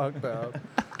so fucked up.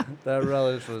 That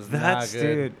relish was That's, not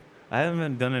good. dude. I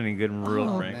haven't done any good real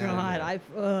oh pranks. God,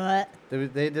 man.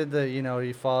 They did the,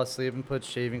 you fall asleep and put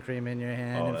shaving cream in your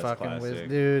hand Oh, and that's fucking classic.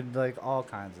 dude, like all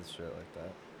kinds of shit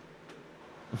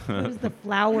like that. It was the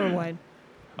flower one.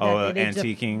 Oh, that it ended up-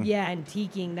 antiquing? Yeah,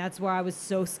 antiquing. That's where I was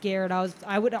so scared.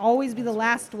 I would always be the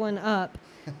last one up,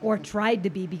 or tried to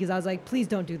be, because I was like, please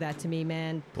don't do that to me,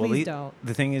 man. Please don't.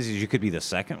 The thing is you could be the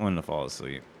second one to fall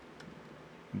asleep,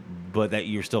 but that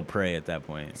you're still prey at that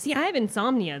point. See, I have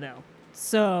insomnia though,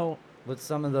 so With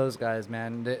some of those guys,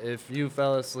 man, if you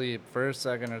fell asleep first,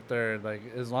 second, or third, like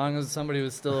as long as somebody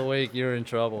was still awake, you're in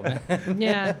trouble, man.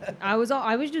 yeah, I was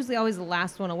usually always the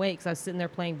last one awake because I was sitting there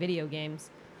playing video games.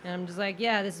 And I'm just like,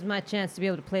 yeah, this is my chance to be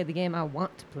able to play the game I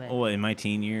want to play. Well, in my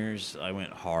teen years, I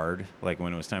went hard. Like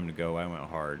when it was time to go, I went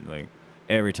hard. Like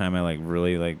every time I like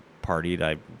really like partied,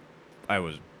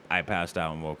 I passed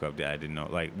out and woke up. I didn't know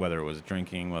like whether it was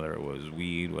drinking, whether it was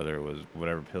weed, whether it was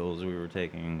whatever pills we were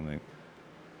taking.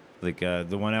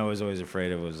 The one I was always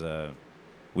afraid of was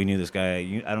we knew this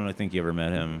guy. I don't think you ever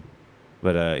met him,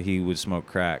 but he would smoke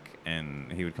crack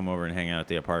and he would come over and hang out at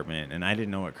the apartment. And I didn't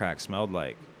know what crack smelled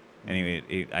like.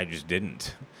 Anyway, I just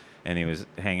didn't. And he was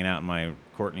hanging out in my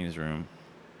Courtney's room,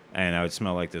 and I would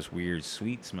smell like this weird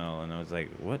sweet smell, and I was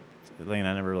like, "What?" Like, I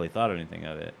never really thought anything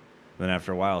of it. Then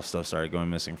after a while, stuff started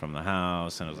going missing from the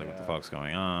house, and I was like, "What the fuck's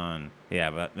going on?" Yeah,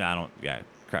 but I don't. Yeah,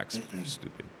 crack's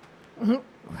stupid.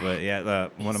 But yeah,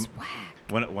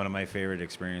 one of my favorite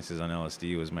experiences on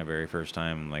LSD was my very first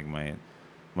time. Like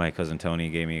my cousin Tony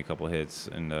gave me a couple hits,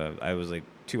 and I was like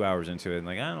 2 hours into it, and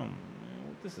like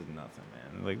this is nothing,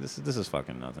 man. Like this is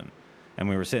fucking nothing. And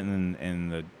we were sitting in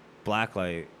the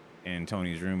blacklight in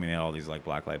Tony's room, and he had all these like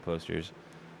blacklight posters,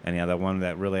 and he had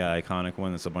that really iconic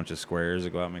one that's a bunch of squares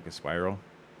that go out and make a spiral.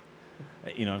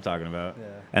 You know what I'm talking about? Yeah.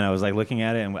 And I was like looking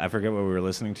at it, and I forget what we were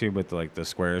listening to, but the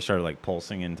squares started like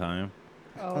pulsing in time.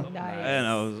 Oh, nice.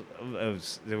 And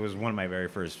it was one of my very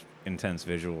first intense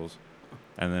visuals.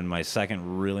 And then my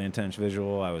second really intense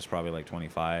visual, I was probably like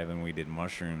 25, and we did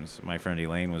mushrooms. My friend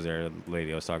Elaine was there, the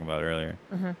lady I was talking about earlier.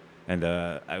 Uh-huh.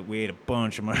 And we ate a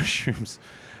bunch of mushrooms.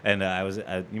 And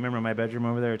you remember my bedroom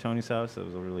over there at Tony's house? It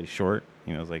was really short.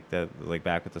 You know, it was like that, like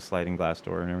back with the sliding glass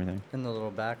door and everything. In the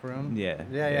little back room. Yeah.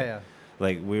 Yeah.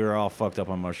 Like we were all fucked up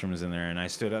on mushrooms in there, and I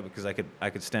stood up because I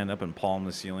could stand up and palm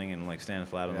the ceiling and like stand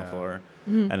flat on the floor.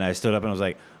 Mm-hmm. And I stood up and I was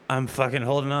like, I'm fucking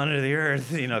holding on to the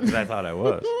earth, you know, because I thought I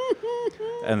was.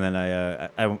 And then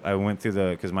I went through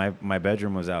because my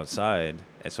bedroom was outside,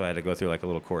 and so I had to go through like a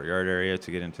little courtyard area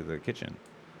to get into the kitchen.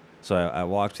 So I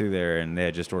walked through there, and they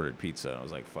had just ordered pizza. I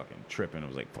was like fucking tripping. I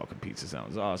was like, fucking pizza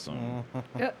sounds awesome.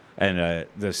 Yep. And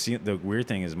the weird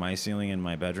thing is my ceiling in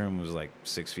my bedroom was like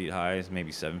 6 feet high,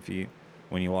 maybe 7 feet.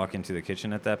 When you walk into the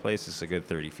kitchen at that place, it's a good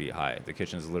 30 feet high. The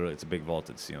kitchen's it's a big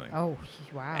vaulted ceiling. Oh,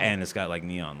 wow. And it's got like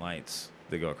neon lights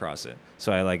that go across it.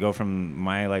 So I like go from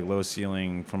my like low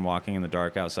ceiling from walking in the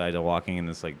dark outside to walking in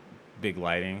this like big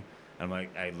lighting. I'm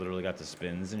like, I literally got the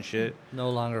spins and shit. No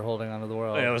longer holding onto the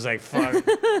world. I was like, fuck.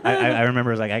 I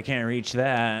remember I was like, I can't reach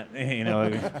that, you know.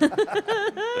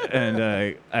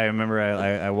 And I remember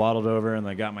I waddled over and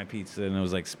like got my pizza, and it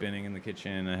was like spinning in the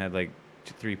kitchen. I had like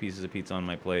 3 pieces of pizza on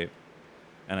my plate.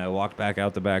 And I walked back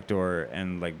out the back door,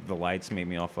 and like the lights made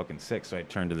me all fucking sick. So I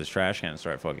turned to this trash can and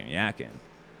started fucking yakking.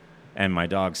 And my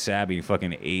dog Sabby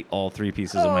fucking ate all 3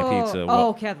 pieces of my pizza.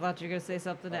 Oh, okay. I thought you were gonna say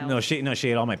something else. No, she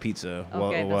ate all my pizza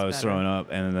while I was better. throwing up.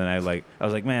 And then I was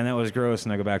like, man, that was gross.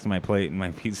 And I go back to my plate, and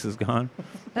my pizza's gone.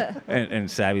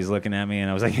 and Sabby's looking at me, and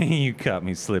I was like, you caught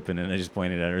me slipping. And I just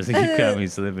pointed at her. I was like, you caught me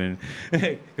slipping,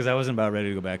 because I wasn't about ready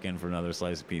to go back in for another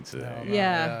slice of pizza. No,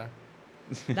 Yeah.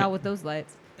 Not with those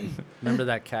lights. Remember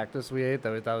that cactus we ate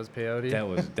that we thought was peyote?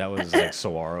 That was like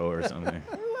saguaro or something.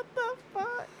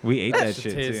 We ate that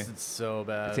shit tasted too. so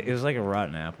bad. It was like a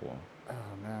rotten apple. Oh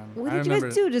man. What I did you guys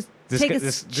remember- do? Just take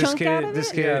a chunk out of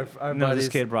it? Yeah, our this buddies-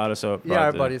 kid brought us up. Yeah,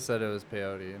 our buddy said it was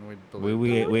peyote, and we believed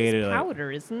We it. ate it like,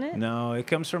 powder, isn't it? no, it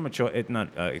comes from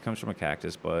it comes from a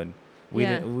cactus bud. We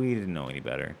Yeah. didn't know any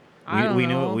better. I don't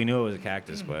know. We knew it was a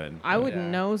cactus bud. I wouldn't Yeah.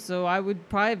 know, so I would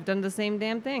probably have done the same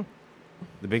damn thing.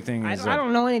 The big thing I is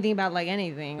don't know anything about like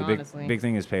anything, the honestly. big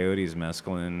thing is peyote is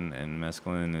mescaline, and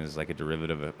mescaline is like a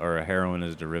derivative or a heroin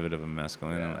is a derivative of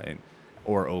mescaline, Yeah.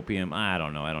 or opium. I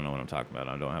don't know what I'm talking about.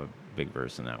 I don't have a big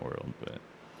verse in that world, but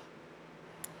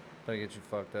That'll get you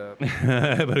fucked up.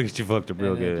 but it gets you fucked up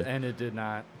real good. And it did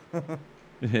not.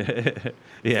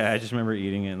 Yeah, I just remember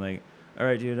eating it like, all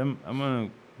right, dude, I'm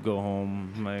gonna go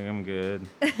home. Like, I'm good.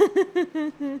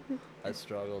 I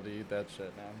struggle to eat that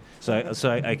shit, man.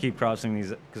 So I keep crossing these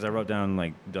because I wrote down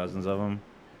like dozens of them.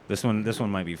 This one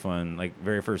might be fun. Like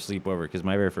very first sleepover, because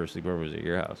my very first sleepover was at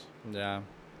your house. Yeah.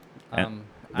 And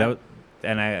the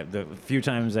few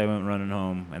times I went running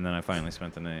home, and then I finally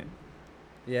spent the night.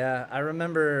 Yeah, I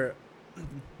remember,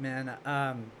 man.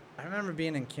 I remember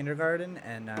being in kindergarten,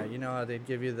 and you know how they'd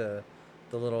give you the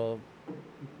little,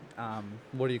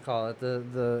 what do you call it?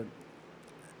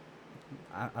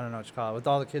 I don't know what you call it, with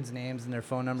all the kids' names and their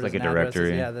phone numbers. like a and addresses.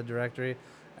 directory. Yeah, the directory.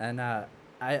 And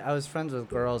I was friends with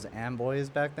girls and boys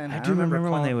back then. I do remember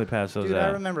when they would pass those Dude, I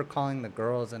out. remember calling the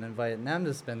girls and inviting them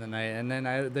to spend the night, and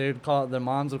then they'd call, their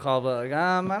moms would call, but like,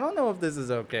 I don't know if this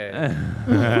is okay.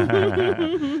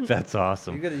 That's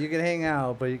awesome. You could hang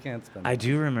out, but you can't spend. I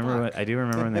do remember. Fuck. I do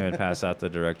remember when they would pass out the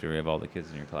directory of all the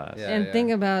kids in your class. Yeah. And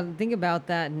think about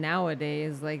that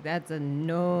nowadays. Like that's a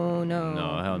no.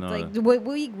 No, hell no. It's like what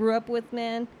we grew up with,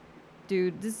 man.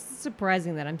 Dude, this is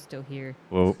surprising that I'm still here.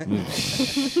 Well,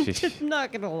 Just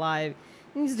not gonna lie.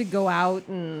 I used to go out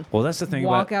and well, that's the thing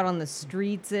walk about. out on the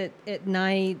streets at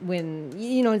night when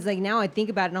it's like now I think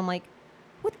about it and I'm like,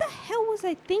 what the hell was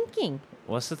I thinking?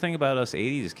 Well, that's the thing about us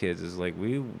 '80s kids is like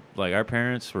our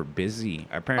parents were busy.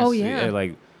 Our parents, Oh, yeah.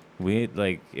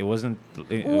 it wasn't. Well,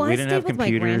 we I didn't stayed have with my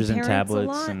computers and grandparents a tablets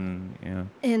lot. and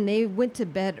And they went to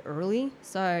bed early.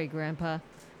 Sorry, Grandpa.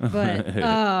 But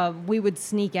we would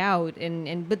sneak out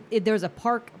but there was a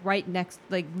park right next,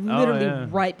 like literally yeah.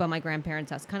 right by my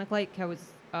grandparents' house, kind of like how it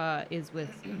is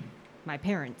with my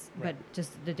parents, Right. but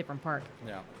just a different park.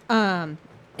 Yeah.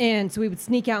 And so we would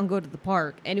sneak out and go to the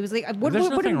park, and it was like, what? There's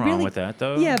what nothing it wrong really, with that,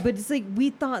 though. Yeah, but it's like we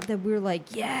thought that we were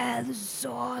like, yeah, this is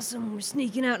so awesome. We're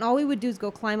sneaking out, and all we would do is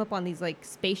go climb up on these like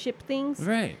spaceship things,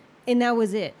 Right. and that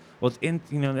was it. Well,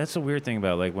 that's the weird thing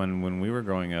about like when we were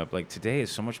growing up. Like today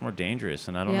is so much more dangerous,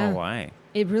 and I don't Yeah. know why.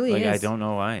 It really Like is. I don't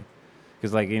know why.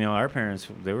 Because our parents,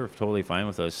 they were totally fine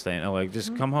with us staying. Like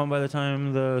just come home by the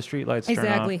time the street lights turn off.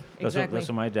 Exactly, That's exactly.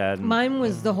 what my dad. Mine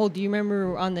was the whole. Do you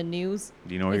remember on the news?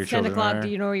 Do you know where your It's 10 children o'clock. are? Do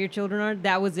you know where your children are?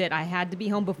 That was it. I had to be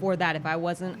home before that. If I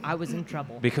wasn't, I was in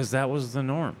trouble. Because that was the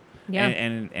norm. Yeah.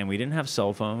 And we didn't have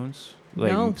cell phones.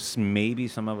 Like No. maybe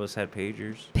some of us had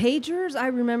pagers. Pagers, I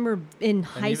remember in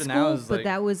high even now school, is but like-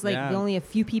 that was like yeah. only a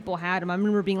few people had them. I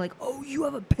remember being like, "Oh, you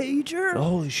have a pager?"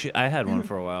 Holy shit! I had one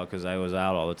for a while because I was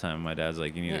out all the time. My dad's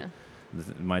like, you need. Yeah.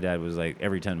 My dad was like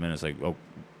every 10 minutes, like, oh.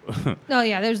 No,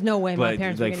 yeah, there's no way my But,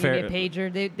 parents like, were gonna give me a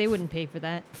pager. They wouldn't pay for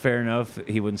that. Fair enough.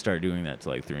 He wouldn't start doing that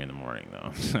till like 3 a.m.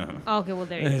 though. So. Okay, well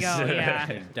there you go.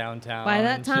 Yeah. Downtown. By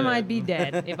that and time, shit. I'd be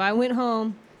dead. If I went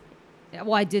home,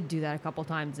 well, I did do that a couple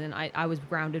times, and I was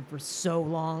grounded for so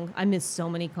long. I missed so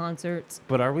many concerts.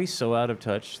 But are we so out of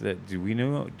touch that do we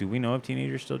know if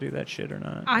teenagers still do that shit or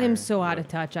not? I Or- am so out of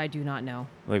touch. I do not know.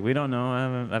 Like we don't know.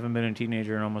 I haven't been a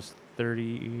teenager in almost 20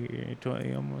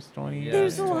 Yeah, years.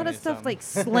 There's a lot 20 of stuff something. like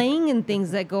slang and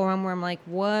things that go on where I'm like,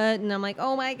 what? And I'm like,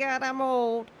 oh my God, I'm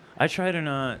old. I try to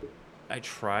not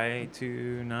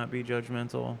be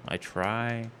judgmental. I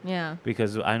try Yeah.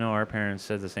 because I know our parents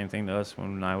said the same thing to us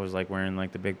when I was like wearing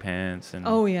like the big pants and.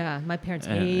 Oh yeah, my parents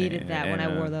hated that when I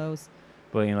and, wore those.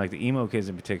 But like the emo kids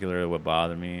in particular would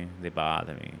bother me. They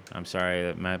bother me. I'm sorry,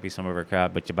 that might be some of our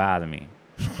crowd, but you bother me.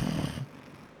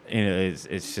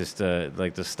 It's just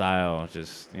like the style,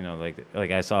 just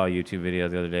like I saw a YouTube video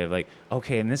the other day of like,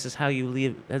 okay, and this is how you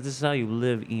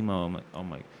live emo. I'm like, oh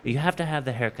my, you have to have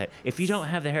the haircut. If you don't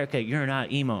have the haircut, you're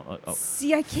not emo. Oh,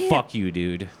 See, I can't. fuck you,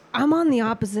 dude. I'm on the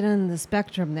opposite end of the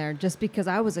spectrum there, just because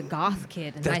I was a goth kid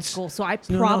in high That's- school, so I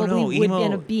no, probably would emo-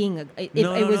 end up being if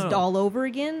No, it no, was no. all over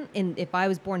again, and if I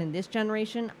was born in this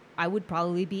generation, I would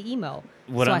probably be emo.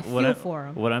 What so I'm, I feel what I, for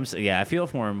him. What I'm saying, yeah, I feel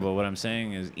for him. But what I'm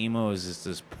saying is, emo is just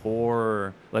this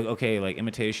poor, like, okay, like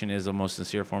imitation is the most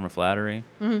sincere form of flattery,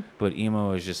 but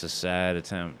emo is just a sad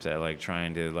attempt at like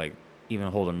trying to like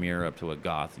even hold a mirror up to what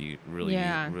goth you really.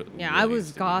 Yeah, I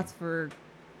was goth for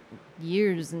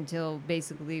years until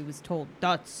basically was told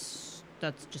that's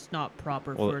just not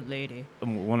proper Well, for a lady.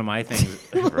 One of my things,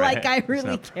 Like right, I it's really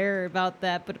not- care about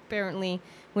that, but apparently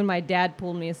when my dad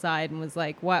pulled me aside and was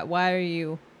like, why are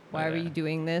you Yeah.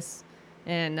 doing this?"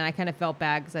 And I kind of felt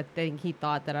bad because I think he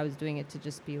thought that I was doing it to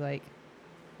just be like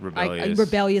rebellious.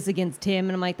 rebellious against him,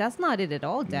 and I'm like, that's not it at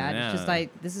all, Dad. It's just Yeah.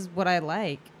 like this is what I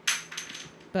like.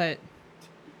 But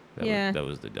yeah. that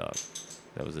was the dog.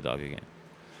 That was the dog again.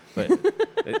 But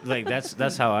like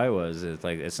that's how I was. It's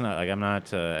like it's not like I'm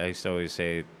not. I used to always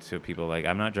say to people like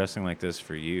I'm not dressing like this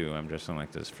for you. I'm dressing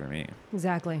like this for me.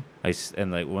 exactly.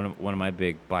 And like one of my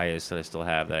big bias that I still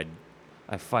have that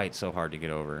I fight so hard to get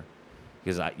over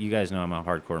because you guys know I'm a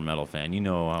hardcore metal fan. You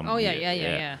know Oh,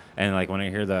 yeah. And like when I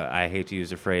hear I hate to use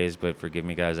the phrase, but forgive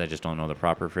me guys, I just don't know the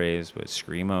proper phrase. But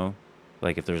screamo,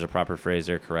 like if there's a proper phrase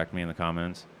there, correct me in the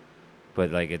comments.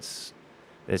 But like it's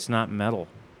not metal.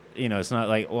 It's not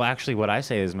like, well, actually what I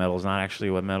say is metal is not actually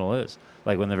what metal is.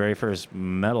 like when the very first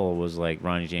metal was like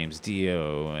Ronnie James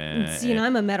Dio See, and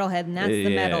I'm a metalhead, and that's the yeah.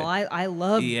 metal. I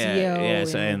love yeah, Dio. yeah,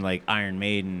 so, and like Iron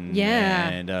Maiden, Yeah.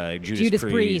 and Judas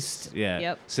Priest, Priest. yeah.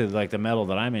 Yep. So like the metal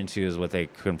that I'm into is what they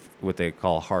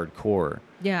call hardcore.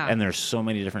 Yeah. And there's so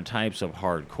many different types of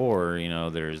hardcore. You know,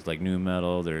 there's like new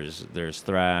metal, there's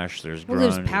thrash, there's grunge. Well,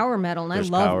 there's power metal, and I there's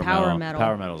love power metal.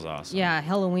 Power metal's awesome. Yeah,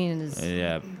 Halloween is.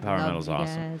 Yeah, power love metal's you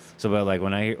awesome. guys. So, but like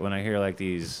when I hear like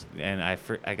these, and I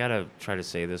gotta try to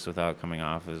say this without coming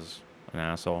off as an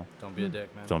asshole. Don't be a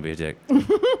dick, man. Don't be a dick.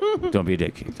 Don't be a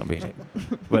dick, Keith. Don't be a dick.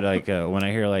 But like when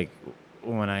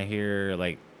I hear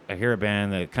a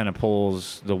band that kind of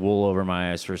pulls the wool over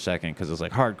my eyes for a second because it's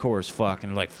like hardcore as fuck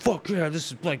and like fuck yeah,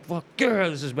 this is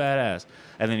badass.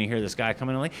 And then you hear this guy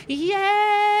coming in like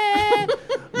yeah,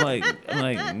 I'm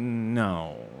like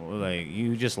no, like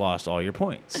you just lost all your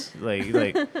points.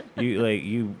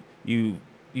 You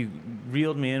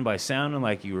reeled me in by sounding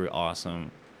like you were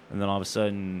awesome, and then all of a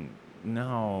sudden.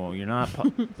 No, you're not.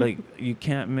 Like you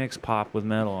can't mix pop with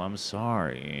metal. I'm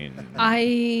sorry.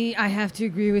 I have to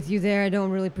agree with you there. I don't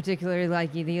really particularly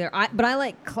like it either. But I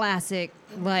like classic,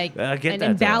 like I get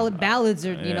and that, though. ballads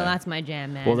are Yeah. that's my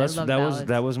jam, man. Well, I love ballads.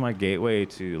 that was my gateway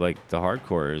to like the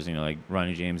hardcores. You know, like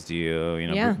Ronnie James Dio. You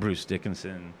know, Yeah. Bruce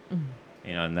Dickinson.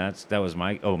 You know, and that was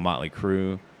my Motley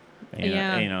Crue.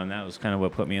 Yeah. And that was kind of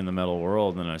what put me in the metal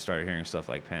world. And then I started hearing stuff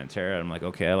like Pantera. I'm like,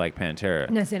 okay, I like Pantera.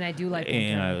 No, and I do like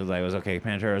And I Pantera. was okay,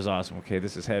 Pantera is awesome. Okay,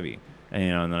 this is heavy. And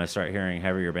and then I start hearing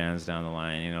heavier bands down the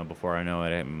line. You know, before I know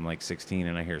it, I'm like 16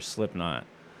 and I hear Slipknot.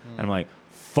 And I'm like,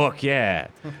 fuck yeah.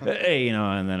 Hey,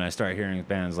 and then I start hearing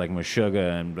bands like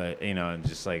Meshuggah and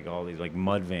just like all these like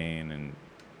Mudvayne and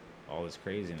all this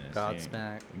craziness.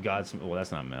 Godsmack. Well,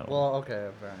 that's not metal. Well, okay,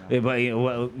 fair enough. Yeah, but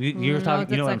you're No,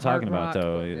 talking. You know what I'm that's like talking hard about, rock.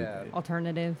 though. Yeah.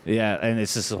 Alternative. Yeah, and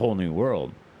it's just a whole new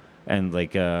world. And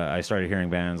like I started hearing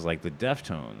bands like the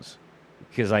Deftones,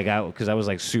 because I was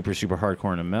like super super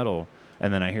hardcore into metal,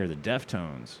 and then I hear the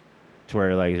Deftones, to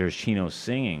where like there's Chino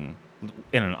singing,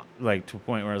 like to a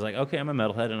point where I was like, okay, I'm a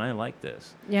metalhead and I like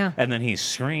this. Yeah. And then he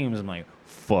screams, I'm like,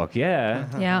 fuck yeah.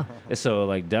 Yeah. So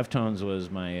like Deftones was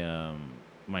my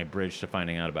my bridge to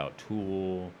finding out about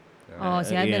Tool. Oh,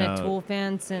 see, I've been a know, Tool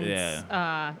fan since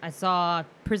I saw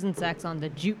Prison Sex on the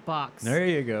jukebox. There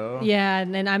you go. Yeah,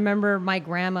 and then I remember my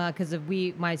grandma, because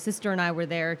my sister and I were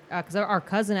there, because our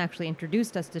cousin actually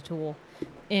introduced us to Tool,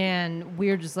 and we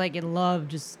were just like in love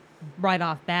just right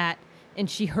off bat. And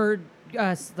she heard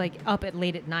us like up at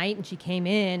late at night, and she came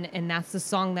in, and that's the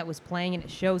song that was playing, and it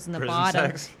shows in the Prison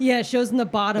bottom. Sex? Yeah, it shows in the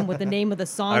bottom what the name of the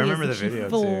song I remember is. the and video,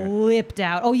 she too. flipped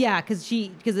out. Oh yeah, because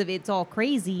it's all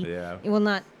crazy. Yeah. Well,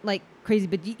 not like crazy,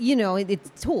 but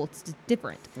it's Tool. It's just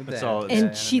different. That's all it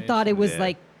And is. she thought it was Yeah.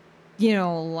 like, I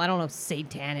don't know,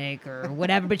 satanic or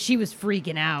whatever, but she was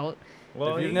freaking out.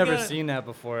 Well, if you've never seen that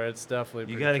before, it's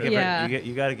definitely You pretty gotta give trippy. Yeah. it.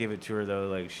 You gotta give it to her though.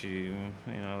 Like she,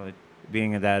 like,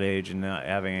 being at that age and not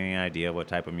having any idea what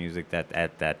type of music that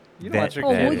You don't want your Oh,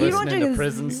 kid well, you don't listening to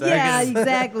Prison Sex. Yeah,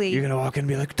 exactly. You're gonna walk in and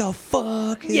be like, "The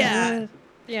fuck?" is Yeah. that?"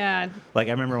 Yeah. Like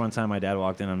I remember one time my dad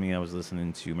walked in on me. I was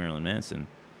listening to Marilyn Manson,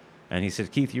 and he said,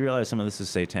 "Keith, you realize some of this is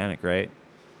satanic, right?"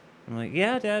 I'm like,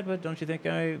 "Yeah, Dad, but don't you think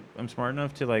I'm smart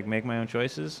enough to like make my own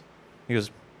choices?" He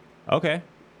goes, "Okay."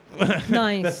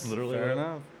 Nice. That's literally Fair what-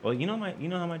 enough. Well, you know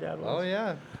how my dad was. Oh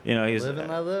yeah. He's Live and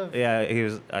let live. Yeah, he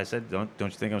was. I said, don't you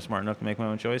think I'm smart enough to make my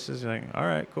own choices? He's like, all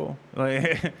right, cool.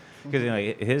 Like,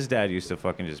 because his dad used to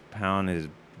fucking just pound his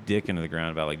dick into the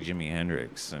ground about like Jimi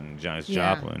Hendrix and Janis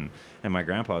Yeah. Joplin. And my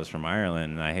grandpa was from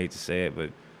Ireland, and I hate to say it,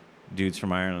 but dudes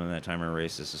from Ireland at that time are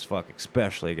racist as fuck,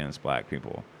 especially against black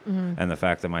people. Mm-hmm. And the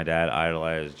fact that my dad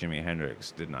idolized Jimi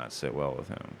Hendrix did not sit well with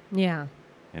him. Yeah.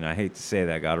 And I hate to say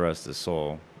that, God rest his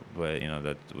soul, but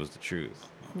that was the truth.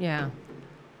 Yeah.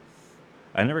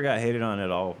 I never got hated on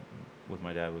at all with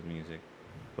my dad with music.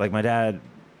 Like my dad,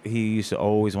 he used to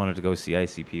always wanted to go see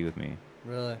ICP with me.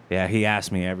 Really. Yeah, he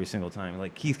asked me every single time,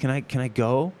 like, Keith, can I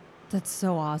go? That's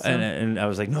so awesome. And I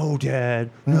was like, no, Dad,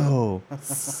 no.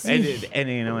 See? and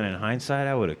in hindsight,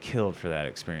 I would have killed for that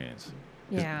experience.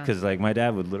 Yeah. Because like my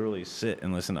dad would literally sit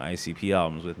and listen to ICP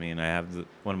albums with me, and I have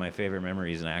one of my favorite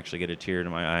memories, and I actually get a tear to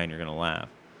my eye, and you're gonna laugh.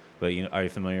 But are you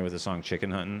familiar with the song Chicken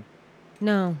Huntin'?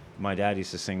 No. My dad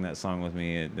used to sing that song with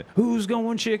me. Who's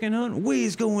going chicken hunting?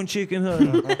 We's going chicken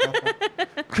hunting.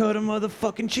 Cut a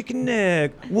motherfucking chicken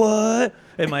neck. What?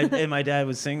 And my dad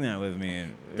would sing that with me.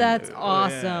 That's Yeah.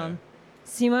 awesome.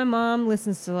 See, my mom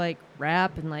listens to like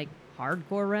rap and like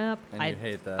hardcore rap. And you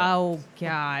hate that. Oh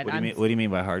God. What do you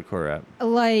mean by hardcore rap?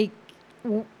 Like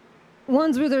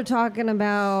ones where they're talking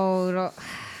about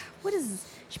what is?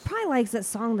 She probably likes that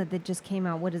song that just came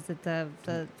out. What is it? The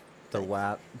The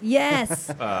WAP. Yes.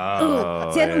 Oh,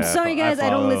 Ooh. See, I'm yeah, sorry, guys. I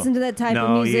don't follow. listen to that type No,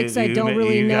 of music, so I don't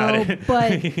really you got know. it.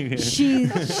 But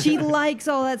she likes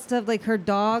all that stuff. Like her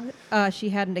dog, she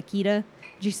had an Akita.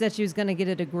 She said she was gonna get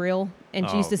it a grill, and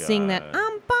she Oh, used to sing that God.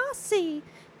 "I'm bossy"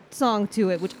 song to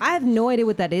it, which I have no idea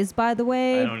what that is, by the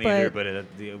way. I don't but either,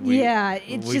 but yeah,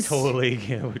 it's we just. totally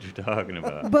get what you're talking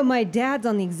about. But my dad's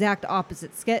on the exact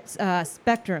opposite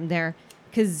spectrum there,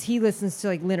 because he listens to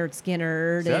like Leonard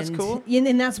Skinner. So that's and, cool.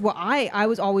 And that's what I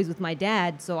was always with my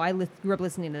dad, so I grew up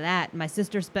listening to that. My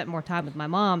sister spent more time with my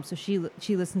mom, so she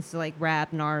listens to like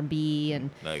rap and R&B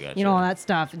and I gotcha. you know all that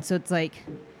stuff. And so it's like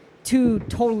two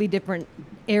totally different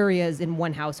areas in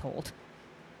one household.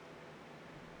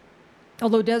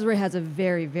 Although Desiree has a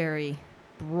very, very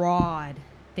broad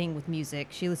thing with music.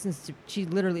 She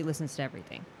literally listens to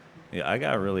everything. Yeah, I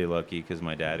got really lucky because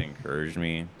my dad encouraged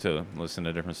me to listen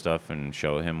to different stuff and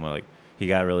show him like he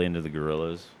got really into the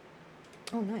Gorillas.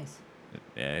 Oh, nice.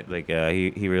 Yeah, like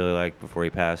he really liked before he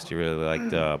passed. He really liked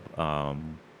the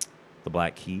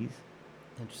Black Keys.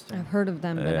 Interesting. I've heard of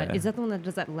them, but Yeah. is that the one that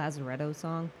does that Lazaretto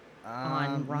song?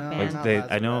 on Rock Band?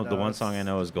 Like I know the one song I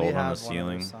know is "Gold on the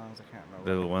Ceiling." Songs, I can't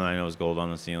remember. The one I know is "Gold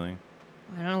on the Ceiling."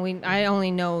 I don't know. I only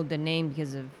know the name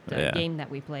because of the Yeah. game that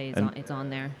we play. And- It's on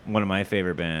there. One of my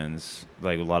favorite bands,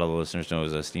 like a lot of the listeners know,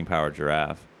 is Steam Powered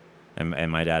Giraffe,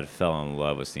 and my dad fell in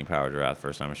love with Steam Powered Giraffe the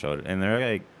first time I showed it. And they're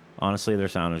like, honestly, their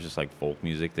sound is just like folk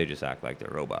music. They just act like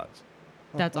they're robots.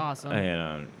 That's awesome.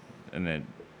 And then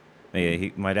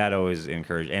my dad always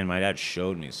encouraged, and my dad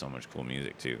showed me so much cool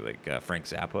music too, like Frank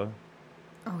Zappa.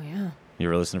 Oh yeah. You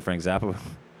ever listen to Frank Zappa?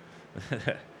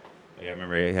 I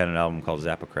remember he had an album called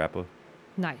Zappa Crappa.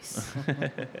 Nice.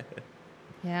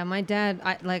 Yeah, my dad.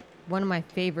 One of my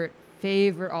favorite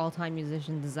all-time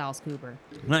musicians is Alice Cooper.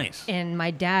 Nice. And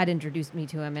my dad introduced me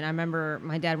to him. And I remember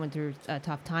my dad went through a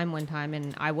tough time one time,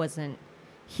 and I wasn't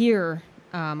here.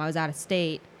 I was out of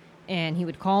state, and he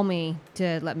would call me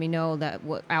to let me know that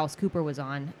what Alice Cooper was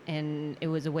on, and it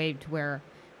was a way to where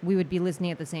we would be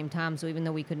listening at the same time. So even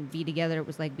though we couldn't be together, it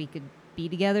was like we could be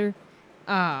together.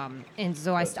 And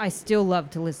so I still love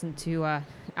to listen to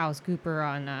Alice Cooper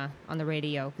on the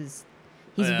radio because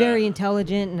he's Yeah. very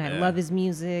intelligent, and I Yeah. love his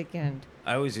music. And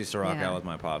I always used to rock Yeah. out with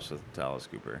my pops with Alice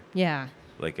Cooper. yeah.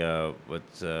 Like,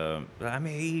 what's, I'm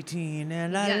 18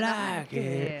 and I Yeah, like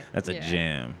it. That's a yeah.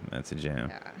 jam. That's a jam.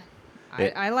 Yeah.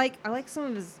 It- I like some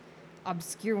of his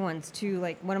obscure ones too.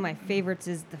 Like one of my favorites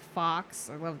is The Fox.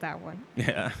 I love that one.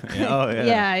 Yeah. Yeah. Oh,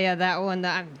 yeah. yeah, that one.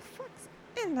 That I'm the fox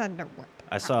in the underwood.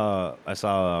 I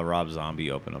saw Rob Zombie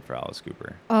open up for Alice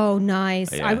Cooper. Oh,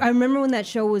 nice. Yeah. I remember when that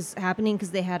show was happening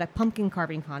because they had a pumpkin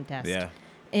carving contest. Yeah.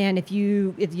 And if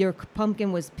your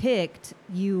pumpkin was picked,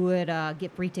 you would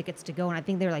get free tickets to go, and I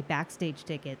think they were like backstage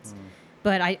tickets.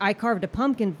 But I carved a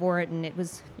pumpkin for it, and it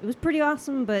was pretty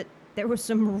awesome. But there were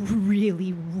some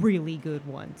really, really good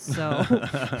ones. So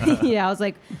yeah, I was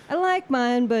like, I like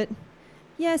mine, but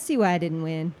yeah, I see why I didn't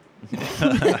win.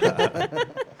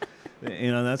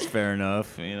 That's fair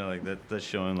enough. Like that's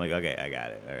showing like, okay, I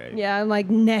got it. All right. Yeah, I'm like,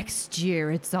 next year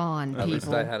it's on, At least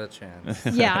people. I had a chance.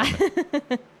 Yeah.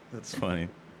 That's funny.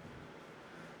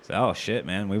 So, oh shit,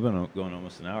 man, we've been going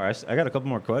almost an hour. I got a couple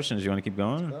more questions. You want to keep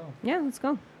going? So, Yeah, let's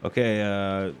go. Okay,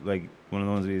 like one of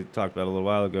the ones we talked about a little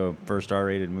while ago, first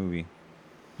R-rated movie,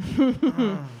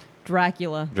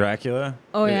 Dracula. Dracula.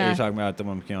 Oh, Are yeah. you talking about the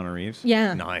one with Keanu Reeves?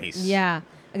 Yeah. Nice. Yeah,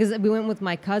 because we went with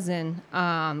my cousin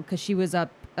because she was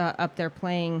up there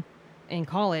playing in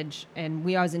college, and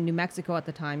I was in New Mexico at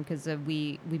the time because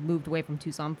we moved away from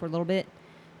Tucson for a little bit,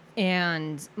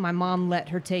 and my mom let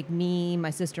her take me, my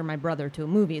sister, my brother to a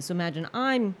movie. So imagine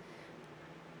I'm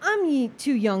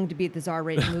too young to be at this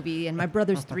R-rated movie, and my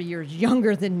brother's 3 years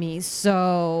younger than me.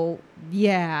 So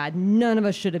yeah, none of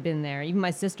us should have been there. Even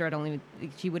my sister,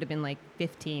 she would have been like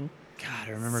 15. God,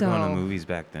 I remember going to So- movies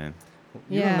back then.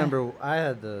 you Yeah. remember I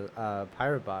had the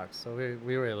pirate box, so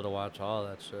we were able to watch all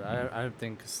that shit. I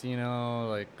think Casino,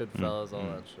 like Goodfellas, all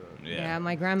that shit. Yeah,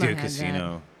 my grandma Dude, had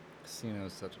Casino. Casino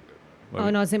is such a good movie. Oh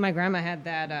no! I say my grandma had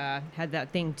that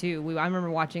thing too. I remember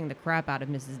watching the crap out of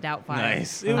Mrs. Doubtfire.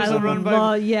 Nice. It was a run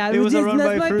by- Yeah, it was a run that's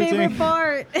by my fruit favorite thing.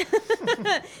 part.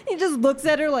 He just looks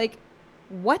at her like,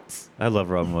 "What?" I love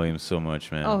Robin Williams so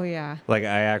much, man. Oh yeah. Like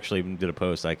I actually did a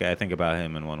post. Like I think about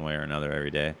him in one way or another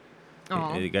every day.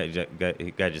 Aw. The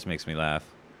guy just makes me laugh.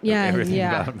 Yeah, Everything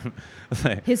yeah. about him.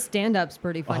 Like, His stand-up's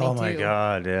pretty funny oh too. my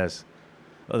god, yes.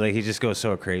 Like he just goes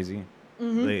so crazy.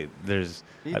 Mm-hmm. There's.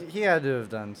 He had to have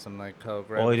done some like coke.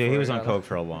 Right Oh, he before was on got coke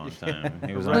for a long time.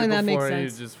 He was Oh, on. and that makes before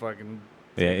sense. He just fucking.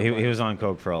 Yeah, took a he bunch. was on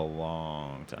coke for a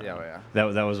long time. Yeah.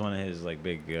 That was one of his like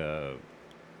big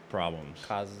problems.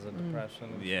 Causes of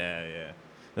depression. Yeah, yeah.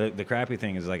 The crappy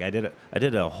thing is like I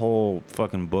did a whole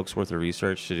fucking book's worth of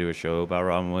research to do a show about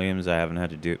Robin Williams. I haven't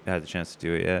had the chance to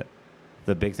do it yet.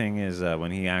 The big thing is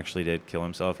when he actually did kill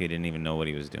himself, he didn't even know what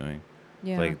he was doing.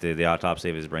 Yeah. Like the autopsy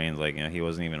of his brain, like he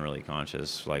wasn't even really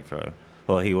conscious. Like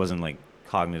he wasn't like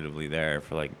cognitively there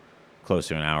for like close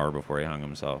to an hour before he hung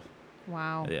himself.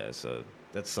 Wow. Yeah, so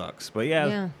that sucks. But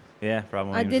yeah,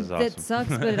 Robin I Williams did. is awesome. That sucks,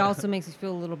 but it also makes me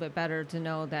feel a little bit better to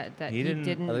know that He he didn't-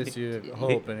 didn't. At least you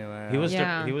hope anyway. He was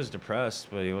Yeah. he was depressed,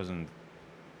 but he wasn't.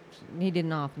 He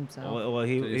didn't off himself. Well, Did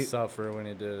he he suffer when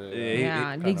he did it? he-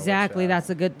 yeah, kinda exactly. wish that. That's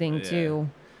a good thing Yeah. too.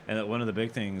 and one of the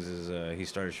big things is he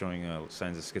started showing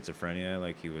signs of schizophrenia.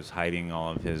 Like he was hiding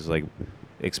all of his like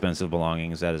expensive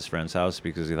belongings at his friend's house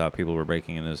because he thought people were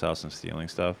breaking into his house and stealing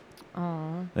stuff.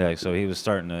 Oh, Yeah, so he was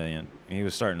starting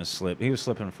to slip. He was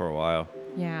slipping for a while,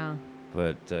 yeah.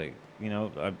 but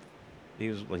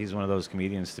he's one of those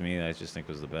comedians to me that I just think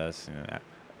was the best.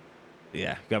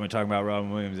 Yeah, got me talking about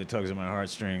Robin Williams. It tugs at my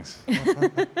heartstrings.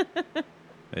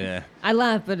 Yeah. I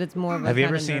laugh, but it's more of a Have you kind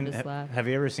ever of seen nervous laugh. Have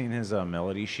you ever seen his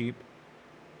Melody Sheep?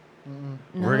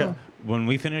 No. When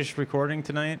we finish recording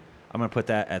tonight, I'm gonna put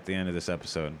that at the end of this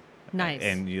episode. Nice.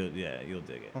 And you'll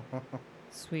dig it.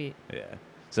 Sweet. Yeah.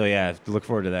 So yeah, look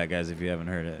forward to that, guys. If you haven't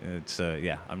heard it, it's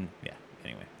Anyway,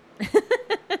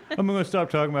 I'm gonna stop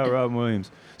talking about Robin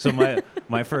Williams. So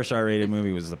my first R-rated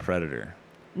movie was The Predator.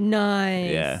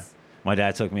 Nice. Yeah. My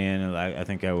dad took me in. And I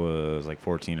think I was like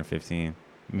 14 or 15,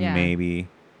 Yeah. maybe,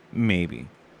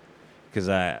 because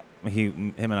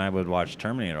him and I would watch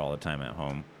Terminator all the time at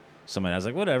home. So my dad's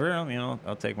like, whatever,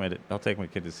 I'll take my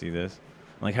kid to see this.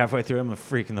 I'm like halfway through, I'm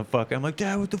freaking the fuck. I'm like,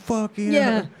 Dad, what the fuck?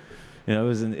 Yeah. It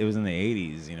was in the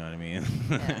 80s. You know what I mean?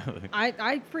 Yeah.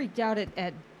 I freaked out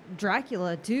at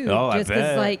Dracula too. Oh, I just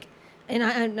bet. like, and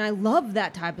I love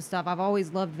that type of stuff. I've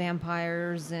always loved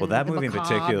vampires and Well, that the movie in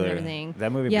macabre and particular. everything.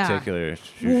 That movie in Yeah. particular.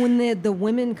 Well, when the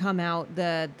women come out,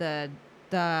 the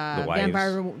wives.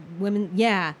 vampire women,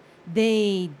 yeah,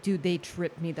 they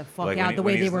tripped me the fuck Like out. The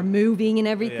when way they he's were the- moving and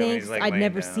when everything. he's, like, I'd laying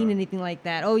never down. seen anything like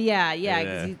that. Oh yeah,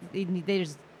 Yeah. because they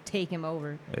just take him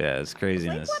over. Yeah, it's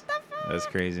craziness. what the fuck? That's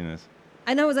craziness.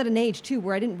 And I was at an age too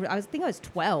where I think I was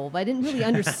 12. I didn't really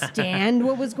understand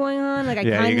what was going on. Like I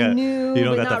Yeah, kind of knew, you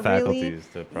don't but got the not really. faculties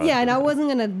to process. Yeah, and I wasn't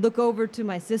gonna look over to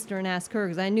my sister and ask her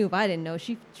because I knew if I didn't know,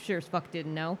 she sure as fuck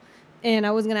didn't know. And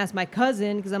I wasn't gonna ask my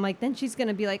cousin because I'm like, then she's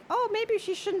gonna be like, oh, maybe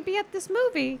she shouldn't be at this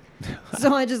movie.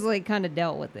 So I just like kind of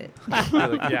dealt with it. You're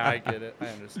like, yeah, I get it. I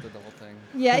understood the whole thing.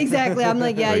 Yeah, exactly. I'm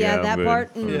like, yeah, Like, yeah, I'm that good.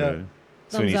 part. I'm mm. good.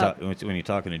 So when Thumbs you when you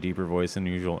talk in a deeper voice than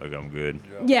usual, like I'm good.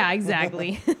 Yeah,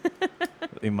 exactly.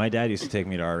 And my dad used to take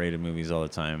me to R-rated movies all the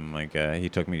time. Like he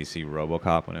took me to see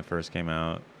RoboCop when it first came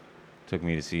out. Took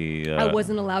me to see. I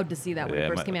wasn't allowed to see that when yeah, it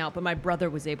first my- came out, but my brother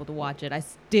was able to watch it. I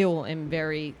still am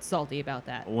very salty about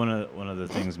that. One of the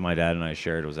things my dad and I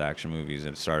shared was action movies.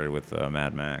 It started with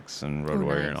Mad Max and Road Oh,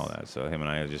 Warrior and nice. all that. So him and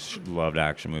I just loved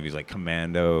action movies like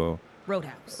Commando,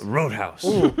 Roadhouse. Roadhouse.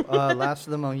 Ooh, Last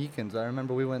of the Mohicans. I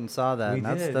remember we went and saw that. We And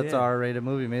that's did, that's yeah. our R-rated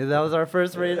movie. Maybe that was our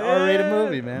first R-rated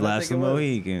movie, man. I Last think of the it was.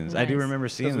 Mohicans. I do Nice. remember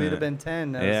seeing 'Cause that. we'd have been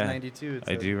 10. That Yeah. was 92.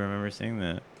 I do remember seeing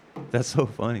that. That's so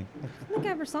funny. I don't think I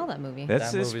ever saw that movie.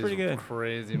 That's That it's movie's pretty good.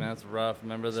 crazy, man. It's rough.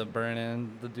 Remember the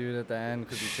burn-in the dude at the end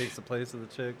because he takes the place of the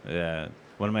chick? Yeah.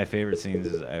 One of my favorite scenes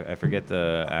is I forget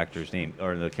the actor's name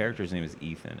or the character's name is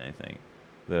Ethan, I think.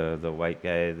 The white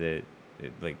guy that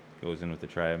like goes in with the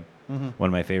tribe. Mm-hmm. One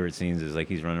of my favorite scenes is like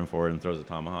he's running forward and throws a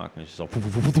tomahawk and it's just all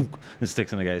and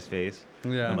sticks in the guy's face.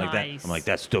 Yeah. I'm like Nice. I'm like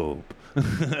that's dope.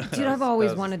 Dude, I've always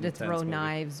that was wanted to intense throw movie.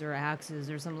 knives or axes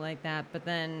or something like that, but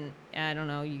then I don't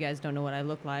know. You guys don't know what I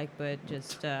look like, but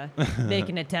just they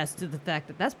can attest to the fact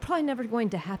that that's probably never going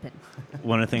to happen.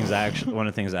 One of the things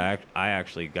I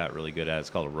actually got really good at is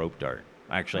called a rope dart.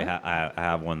 I actually I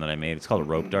have one that I made. It's called a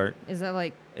rope dart. Is that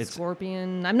like It's-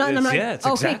 scorpion? I'm not. Yeah, it's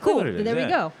okay, exactly cool. what it is. There we yeah.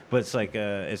 go. But it's like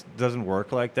it doesn't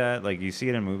work like that. Like you see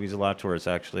it in movies a lot, to where it's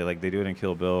actually like they do it in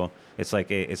Kill Bill. It's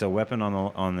like it's a weapon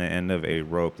on the end of a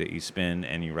rope that you spin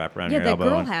and you wrap around Yeah, your that elbow.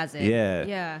 girl and- has it. Yeah,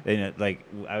 Yeah.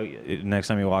 And next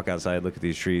time you walk outside, look at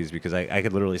these trees because I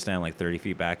could literally stand like 30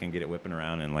 feet back and get it whipping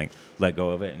around and like let go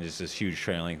of it and just this huge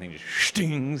trailing thing just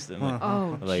stings. And, like,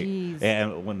 Oh, like jeez.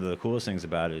 and one of the coolest things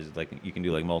about it is like you can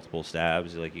do like multiple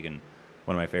stabs. Like you can.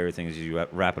 One of my favorite things is you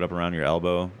wrap it up around your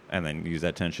elbow and then use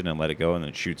that tension and let it go and then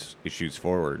it shoots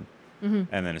forward. Mm-hmm.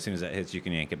 And then as soon as that hits, you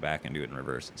can yank it back and do it in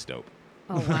reverse. It's dope.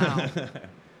 Oh wow.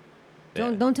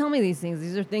 Yeah. Don't tell me these things.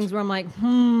 These are things where I'm like,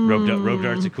 Rope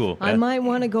darts are cool. I Yeah. might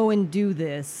want to go and do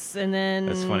this, and then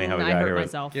That's funny how we I got hurt here with-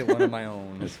 myself. Get one of my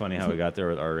own. It's funny how we got there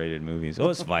with R-rated movies. Oh,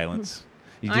 it's violence.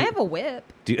 You I have a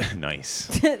whip. Nice.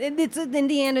 It's an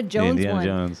Indiana Jones Indiana one.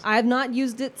 Jones. I have not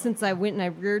used it since I went and I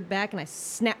reared back and I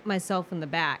snapped myself in the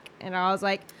back. And I was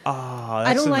like, Oh,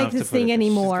 I don't like this thing She's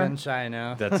anymore. gun shy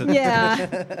now. That's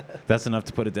Yeah. that's enough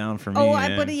to put it down for me. Oh,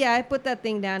 man. I put that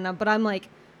thing down now. But I'm like,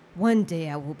 one day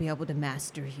I will be able to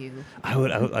master you. I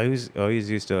always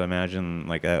used to imagine,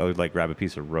 like, I would like grab a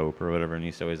piece of rope or whatever, and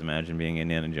used to always imagine being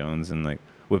Indiana Jones and like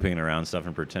whipping it around stuff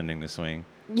and pretending to swing.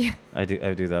 Yeah. I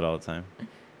do that all the time.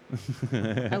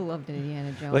 I loved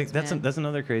Indiana Jones. Like that's man. that's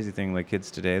another crazy thing. Like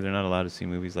kids today, they're not allowed to see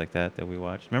movies like that we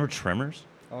watch. Remember Tremors?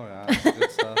 Oh yeah, that's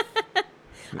good stuff.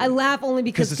 I laugh only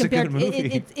because it's a good compared,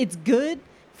 movie. it's good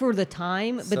for the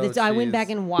time, but So I went back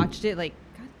cheese. and watched it. Like,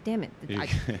 God damn it!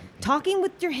 Talking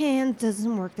with your hands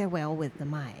doesn't work that well with the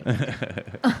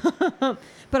mic.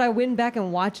 But I went back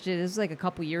and watched it. This was like a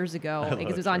couple years ago love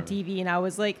because it was on Tremors. TV, and I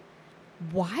was like,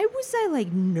 why was I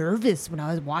like nervous when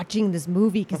I was watching this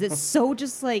movie? Because it's so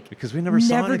just like Because we never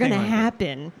saw never anything gonna like that.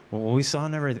 happen. Well,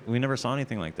 we never saw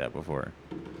anything like that before.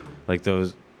 Like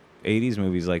those 80s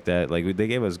movies like that. Like they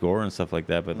gave us gore and stuff like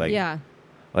that, but like Yeah.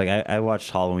 Like I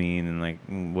watched Halloween and like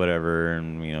whatever,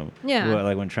 and you know, Yeah.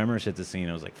 like when Tremors hit the scene,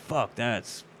 I was like, "Fuck,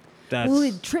 that's." Well,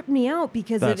 it tripped me out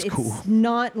because that's it's cool.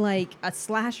 not like a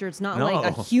slasher. It's not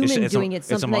like a No. human It's a- doing it.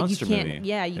 it's a Something that you monster can't. movie.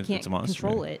 Yeah, you It's can't a monster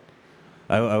control movie. it.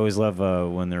 I always love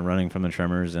when they're running from the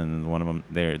Tremors and one of them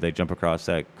they jump across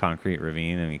that concrete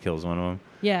ravine and he kills one of them.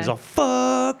 Yeah. He's all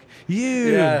 "fuck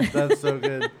you." Yeah, that's so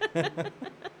good.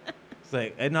 It's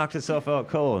like it knocked itself out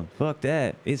cold. Fuck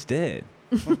that. It's dead.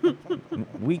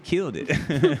 We killed it.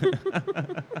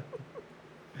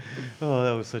 Oh,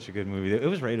 that was such a good movie. It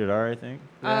was rated R, I think.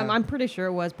 Yeah. I'm pretty sure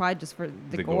it was probably just for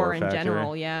the, The gore gore in factor.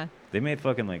 general. Yeah, They made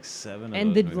fucking like 7 of and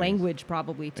those the movies. language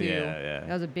probably too. Yeah, yeah. That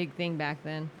was a big thing back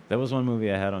then. That was one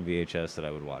movie I had on VHS that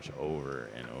I would watch over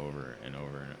and over and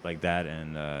over. Like that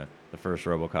and the first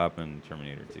RoboCop and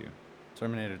Terminator 2.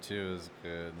 Terminator 2 is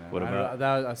good, man. What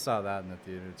about- I saw that in the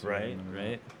theater too. I remember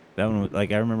that. That one,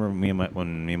 like I remember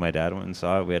when me and my dad went and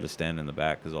saw it, we had to stand in the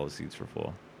back because all the seats were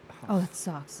full. Oh, that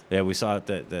sucks. Yeah, we saw it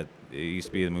that it used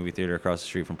to be the movie theater across the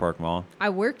street from Park Mall. I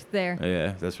worked there.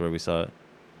 Yeah, that's where we saw it.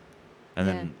 And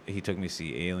then he took me to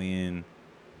see Alien.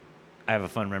 I have a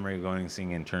fun memory of going and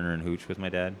seeing in Turner and Hooch with my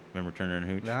dad. Remember Turner and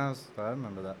Hooch? Yeah, I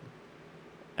remember that.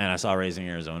 And I saw Raising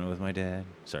Arizona with my dad.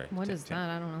 Sorry. What is that?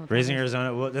 I don't know. what that Raising is.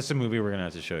 Arizona. Well, that's a movie we're gonna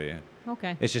have to show you.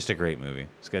 Okay. It's just a great movie.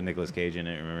 It's got Nicolas Cage in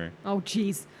it. Remember? Oh,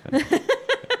 jeez.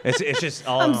 It's just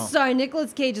all. I'm in all. sorry.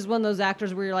 Nicolas Cage is one of those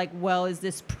actors where you're like, well, is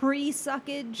this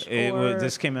pre-suckage or?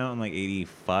 This came out in like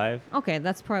 '85. Okay,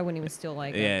 that's probably when he was still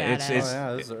like Yeah, a it's- badass. it's- Oh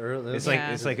yeah, this is early. It's this like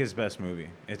Yeah. it's like his best movie.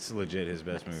 It's legit his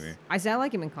best movie. I say I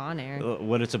like him in Con Air.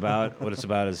 What it's about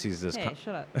is he's this. Hey,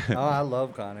 shut up. oh, I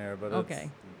love Con Air, but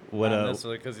Okay. What not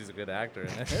necessarily because he's a good actor. In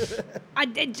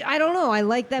it. I don't know. I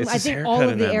like them. It's I his think all haircut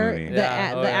of in the that movie.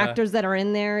 Yeah, oh, the yeah. actors that are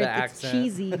in there, The it's accent.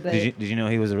 cheesy. But Did you know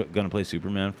he was going to play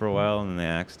Superman for a while, and then they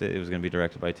axed it? It was going to be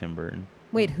directed by Tim Burton.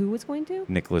 wait, who was going to?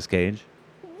 Nicolas Cage.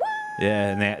 What?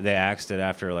 Yeah, and they axed it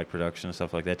after like production and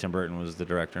stuff like that. Tim Burton was the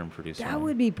director and producer. That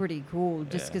would be pretty cool,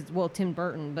 just Yeah. because Tim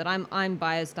Burton. But I'm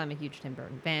biased. I'm a huge Tim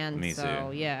Burton fan. Me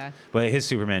so too. yeah. But his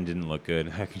Superman didn't look good.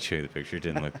 I can show you the picture. It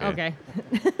didn't look good. Okay.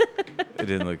 It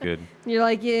didn't look good. You're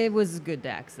like, yeah, it was good to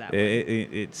axe that way.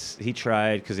 It's he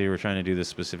tried because they were trying to do this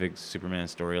specific Superman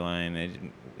storyline. It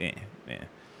didn't,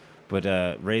 But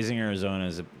Raising Arizona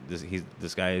is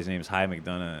this guy. His name's Hy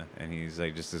McDonough, and he's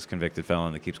like just this convicted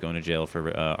felon that keeps going to jail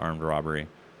for armed robbery.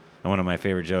 And one of my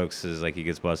favorite jokes is like he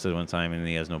gets busted one time and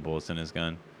he has no bullets in his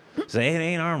gun. So it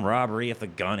ain't armed robbery if the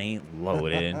gun ain't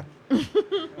loaded.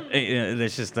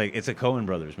 It's just like it's a Coen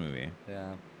Brothers movie.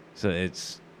 yeah. So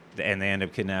and they end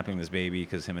up kidnapping this baby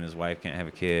because him and his wife can't have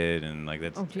a kid, and like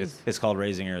that's Oh, jeez. it's called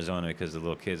Raising Arizona because the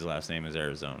little kid's last name is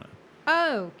Arizona.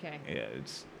 Oh, okay. Yeah,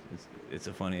 it's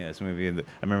a funny ass movie. And I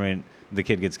remember when the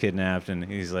kid gets kidnapped and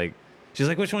he's like, she's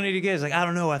like, which one did you get? He's like, I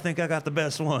don't know. I think I got the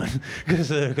best one because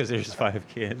there's 5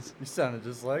 kids. You sounded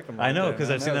just like him. I right know, there, 'cause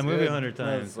man. I've seen that was movie good. 100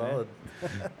 That was times, man.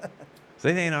 solid. So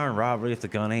they ain't armed robbery if the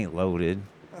gun ain't loaded.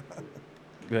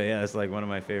 But yeah, it's like one of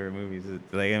my favorite movies.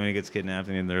 Like when he gets kidnapped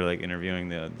and they're like interviewing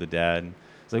the dad.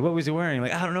 It's like, what was he wearing?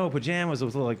 Like, I don't know, pajamas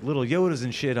with like little Yodas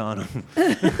and shit on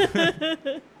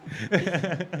them.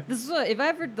 This is what, if I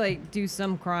ever like do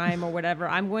some crime or whatever,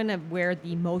 I'm going to wear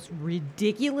the most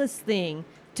ridiculous thing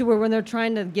to where when they're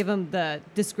trying to give them the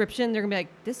description, they're gonna be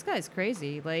like, "This guy's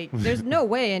crazy." Like, there's no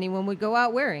way anyone would go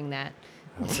out wearing that.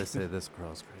 They say this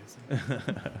girl's crazy.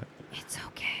 It's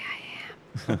okay,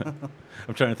 I am.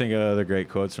 I'm trying to think of other great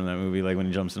quotes from that movie, like when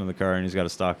he jumps into the car and he's got a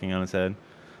stocking on his head.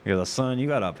 He goes, "Son, you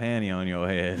got a panty on your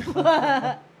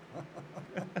head."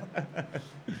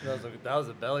 That was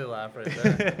a belly laugh right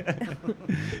there.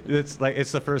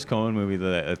 It's the first Coen movie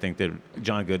that I think that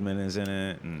John Goodman is in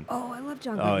it, and Oh, I love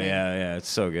John oh Goodman. yeah, it's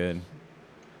so good.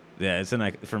 Yeah,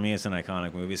 for me, it's an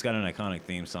iconic movie. It's got an iconic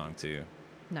theme song too.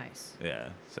 Nice. Yeah,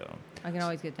 so I can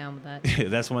always get down with that.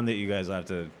 that's one that you guys will have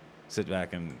to sit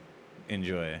back and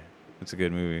enjoy. It's a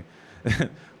good movie.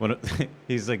 when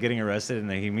he's like getting arrested, and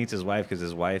then he meets his wife because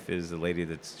his wife is the lady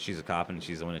she's a cop, and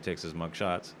she's the one that takes his mug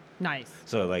shots. Nice.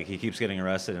 So like he keeps getting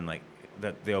arrested, and like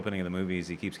the opening of the movie is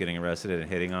he keeps getting arrested and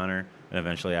hitting on her, and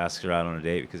eventually asks her out on a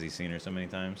date because he's seen her so many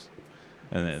times,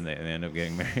 and then they end up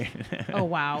getting married. Oh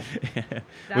wow. That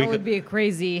We would could- be a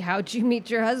crazy "How'd you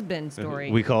meet your husband" story.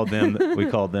 We called them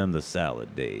the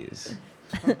salad days.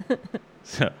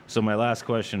 So my last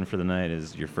question for the night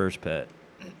is your first pet.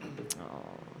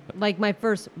 Like my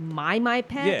first my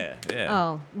pet. Yeah.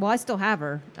 Oh well, I still have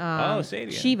her.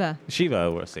 Sadie. Shiva. Shiva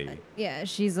or Sadie. Yeah,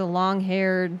 she's a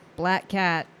long-haired black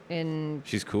cat, and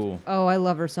She's cool. oh, I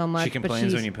love her so much. She but complains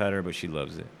she's- when you pet her, but she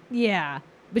loves it. Yeah,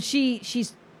 but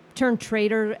she's turned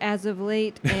traitor as of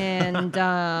late, and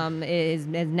is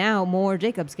now more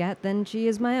Jacob's cat than she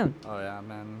is my own. Oh yeah,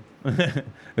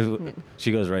 man.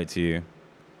 She goes right to you.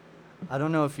 I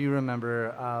don't know if you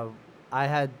remember. I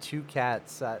had 2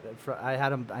 cats.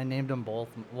 I named them both.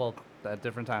 Well, at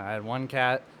different times. I had one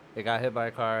cat. It got hit by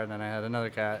a car, and then I had another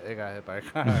cat. It got hit by a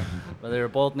car. But they were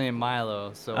both named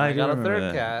Milo. So when I I do got a remember third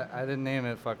that. cat, I didn't name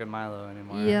it fucking Milo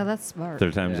anymore. Yeah, that's smart.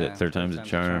 Third time's Yeah, third time's a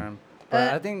charm.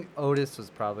 But Uh, I think Otis was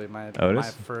probably my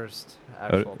Otis? first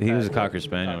actual He was pet. a Cocker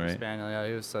Spaniel, Cocker right? Spaniel, yeah.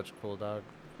 He was such a cool dog.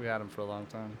 We had him for a long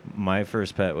time. My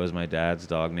first pet was my dad's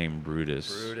dog named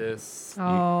Brutus. Brutus.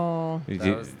 Oh, Dude,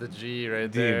 That was the G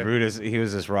right there. Brutus, he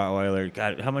was this Rottweiler.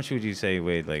 God, how much would you say he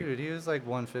weighed? Like, Dude, he was like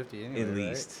 150 anyway, At right?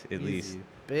 least, at Easy. least.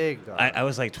 Big dog. I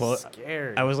was like 12.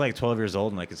 Scary. I was like 12 years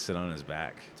old, and I could sit on his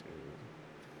back.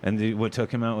 And what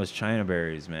took him out was China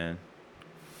berries, man.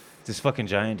 This fucking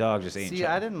giant dog just ate. See,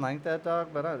 I didn't like that dog,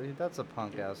 but that's a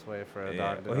punk ass way for a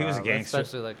dog to Well, he was a dog, gangster.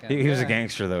 especially like him. He was a Yeah.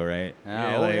 gangster though, right?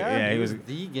 Yeah, like, he he was was.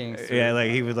 the gangster. Yeah,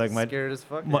 like he would like my scared as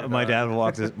fuck. my dad would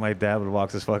walk this my dad would walk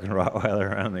this fucking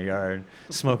Rottweiler around the yard,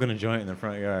 smoking a joint in the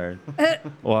front yard,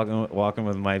 walking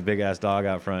with my big ass dog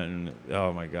out front, and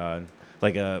oh my god,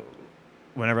 like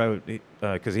whenever I would,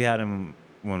 because he had him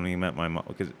when we met my mom,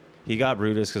 because he got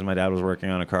Brutus because my dad was working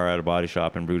on a car at a body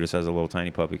shop, and Brutus has a little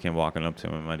tiny puppy came walking up to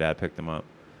him, and my dad picked him up,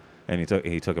 and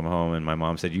he took him home, and my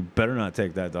mom said, "You better not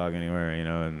take that dog anywhere," you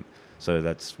know, and so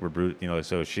that's where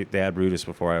so they had Brutus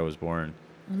before I was born.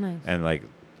 oh, nice. And like,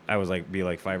 I was like, be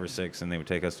like 5 or 6, and they would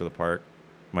take us to the park.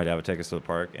 My dad would take us to the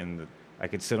park, and I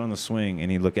could sit on the swing,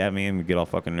 and he'd look at me and get all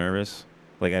fucking nervous.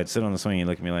 Like I'd sit on the swing, and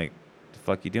he'd look at me like, "The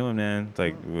fuck you doing, man?" It's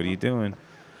like, "What are you doing?"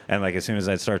 And like as soon as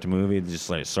I'd start to move, he'd just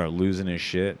like start losing his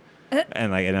shit.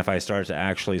 And if I started to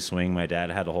actually swing, my dad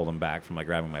had to hold him back from like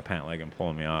grabbing my pant leg and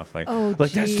pulling me off. Like, Oh,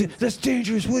 like jeez. that's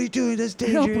dangerous. What are you doing? That's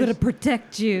I'm gonna dangerous.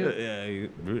 protect you. Yeah, you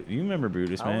remember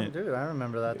Brutus, Oh, man? dude, I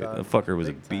remember that dog. The fucker was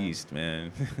a Big time. beast,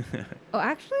 man. Oh,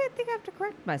 actually, I think I have to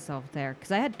correct myself there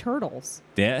because I had turtles.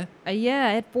 Yeah. Yeah,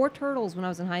 I had 4 turtles when I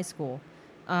was in high school.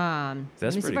 Let me see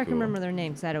if pretty I can cool. remember their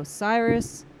names. I had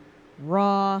Osiris,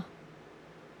 Ra,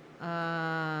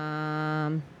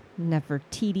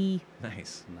 Nefertiti,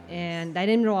 Nice. and I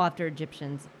didn't know after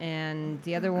Egyptians. And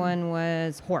the other one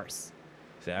was Horse.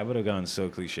 See, I would have gone so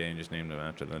cliche and just named them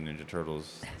after the Ninja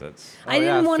Turtles. That's I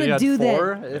didn't want to do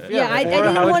that. If you Yeah, had I four, how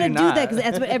didn't would want to you do not? that because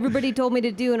that's what everybody told me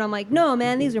to do, and I'm like, no,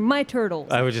 man, these are my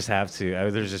turtles. I would just have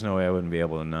to. There's just no way I wouldn't be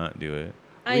able to not do it.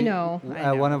 I know.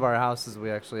 At one of our houses, we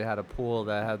actually had a pool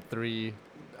that had 3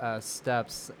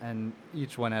 steps, and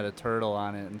each one had a turtle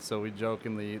on it. And so we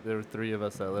jokingly, there were 3 of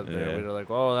us that lived there. Yeah. We were like,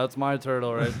 "Oh, that's my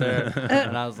turtle right there."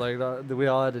 And I was like, we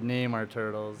all had to name our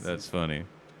turtles. That's funny.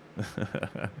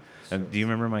 And do you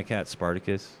remember my cat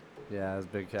Spartacus? Yeah, it was a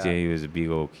big cat. Yeah, he was a big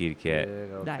old kitty cat.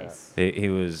 Big old cat. Nice. He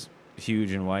was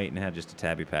huge and white and had just a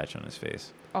tabby patch on his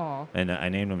face. Oh. And I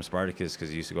named him Spartacus because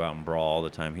he used to go out and brawl all the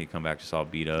time. He'd come back just all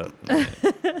beat up. Like,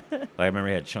 I remember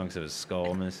he had chunks of his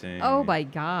skull missing. Oh my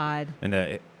God. And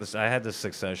I had this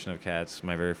succession of cats.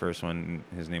 My very first one,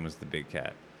 his name was the Big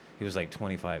Cat. He was like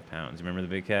 25 pounds. Remember the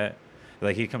Big Cat?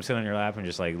 Like he'd come sit on your lap and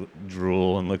just like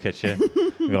drool and look at you.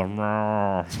 You go,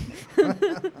 "Meow."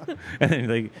 And then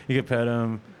like you could pet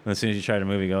him. And as soon as you try to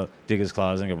move, he go dig his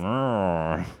claws and go.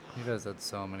 "Meow." You guys had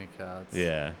so many cats.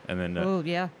 Yeah, and then Oh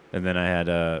yeah. I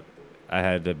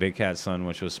had a Big Cat's son,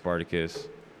 which was Spartacus,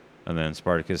 and then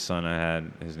Spartacus'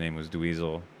 son his name was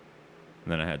Dweezil,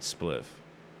 and then I had Spliff.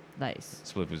 Nice.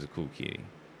 Spliff was a cool kitty.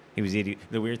 He was 80.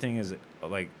 The weird thing is,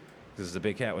 like, because the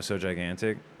big cat was so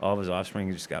gigantic. All of his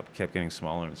offspring just kept getting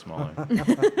smaller and smaller.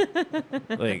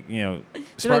 Like, you know,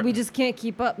 So like, we just can't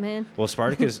keep up, man. well,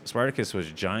 Spartacus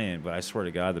was giant, but I swear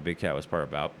to God, the big cat was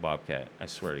part of Bobcat. I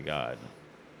swear to God.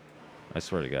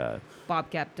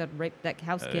 Bobcat that raped that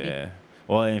house kitty. Yeah.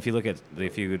 Well, and if you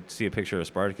could see a picture of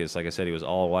Spartacus, like I said, he was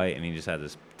all white, and he just had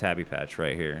this tabby patch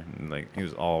right here. And, like, he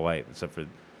was all white, except for, it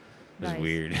was Nice.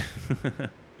 weird.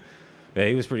 Yeah,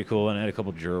 he was pretty cool, and I had a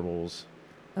couple gerbils.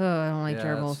 Oh, I don't like Yeah,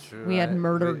 that's gerbils. true. We had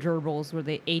murder we- gerbils where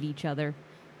they ate each other.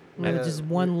 And there was Yeah, just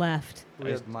one we- left. We I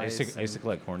had used to mice.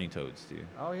 collect horny toads, too.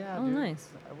 Oh yeah. Oh, dude. nice.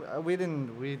 We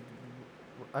didn't.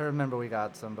 I remember we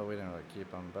got some, but we didn't really keep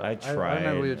them. But I I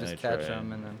remember we would tried, just I catch tried,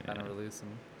 them and then kind of yeah. release them.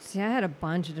 See, I had a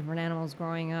bunch of different animals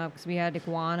growing up because we had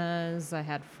iguanas, I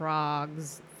had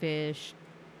frogs, fish,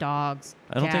 dogs.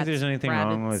 I don't think cats, there's anything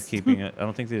wrong with rabbits. keeping it. I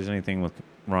don't think there's anything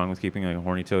wrong with keeping a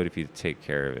horny toad if you take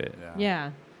care of it.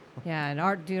 Yeah, yeah, and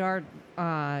our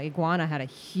iguana had a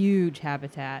huge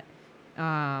habitat,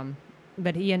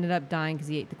 but he ended up dying because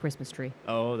he ate the Christmas tree.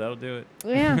 Oh, that'll do it.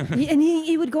 Yeah,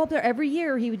 he would go up there every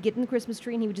year. He would get in the Christmas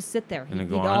tree and he would just sit there. An All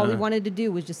he iguana? wanted to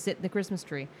do was just sit in the Christmas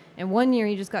tree. And one year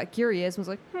he just got curious and was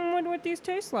like, I wonder what these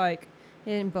taste like. It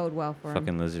didn't bode well for him.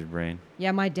 Fucking lizard brain.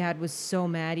 Yeah, my dad was so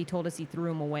mad. He told us he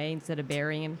threw him away instead of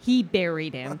burying him. He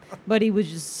buried him, but he was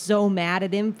just so mad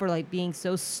at him for like being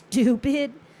so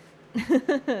stupid.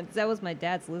 That was my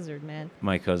dad's lizard, man.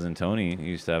 My cousin Tony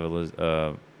used to have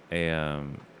a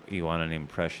iguana named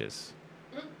Precious,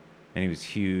 and he was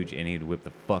huge, and he'd whip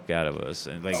the fuck out of us.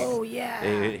 And like, Oh yeah.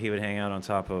 he would hang out on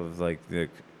top of like the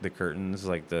curtains,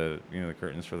 like the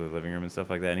curtains for the living room and stuff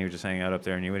like that. And he would just hang out up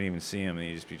there, and you wouldn't even see him, and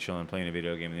he'd just be chilling playing a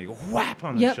video game, and he'd go whap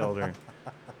on the Yep. shoulder.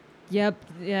 Yep.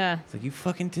 Yeah. It's like, you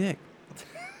fucking dick.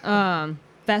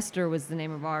 Fester was the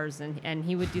name of ours, and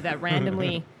he would do that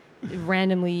randomly.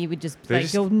 Randomly, he would just They like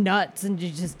just- go nuts, and you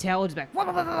just tell, just be like, "Wah,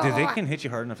 wah, wah, wah, Dude, they wah." can hit you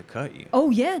hard enough to cut you.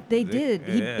 Oh yeah, they They- did.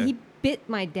 yeah. He bit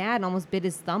my dad and almost bit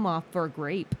his thumb off for a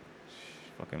grape.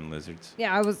 Fucking lizards.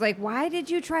 Yeah, I was like, why did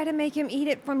you try to make him eat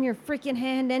it from your freaking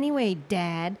hand anyway,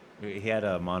 Dad? He had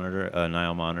a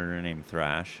Nile monitor named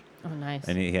Thrash. Oh, nice.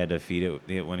 And he had to feed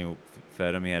it. When he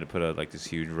fed him, he had to put this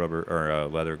huge rubber or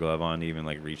leather glove on to even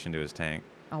like reach into his tank.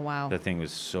 Oh wow. That thing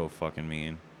was so fucking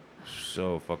mean.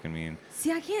 So fucking mean.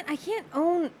 See, I can't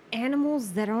own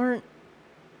animals that aren't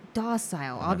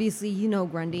docile. Obviously, you know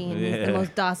Grundy, and he's the Yeah.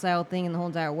 most docile thing in the whole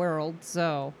entire world.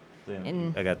 So,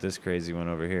 and I got this crazy one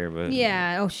over here, but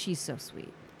yeah, oh, she's so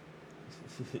sweet.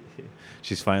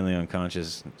 she's finally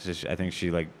unconscious. I think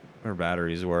her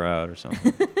batteries wore out or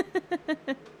something.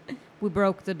 We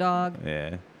broke the dog.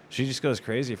 Yeah, she just goes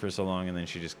crazy for so long, and then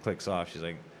she just clicks off.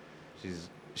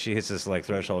 She hits this like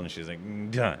threshold, and she's like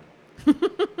done.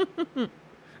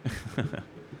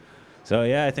 So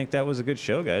yeah, I think that was a good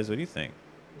show, guys. What do you think?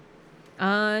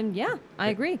 Yeah, I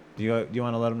agree. Do you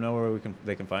want to let them know where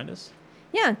they can find us?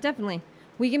 Yeah, definitely.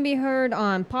 We can be heard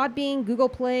on Podbean, Google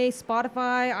Play,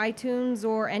 Spotify, iTunes,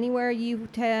 or anywhere you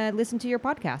listen to your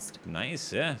podcast.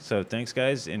 Nice, yeah. So thanks,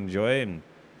 guys. Enjoy, and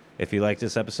if you like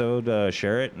this episode,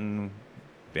 share it, and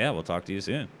yeah, we'll talk to you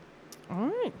soon. All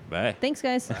right. Bye. Thanks,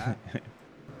 guys.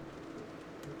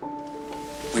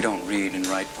 We don't read and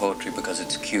write poetry because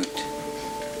it's cute.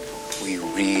 We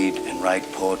read and write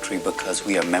poetry because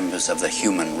we are members of the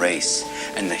human race.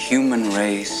 And the human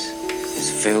race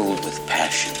is filled with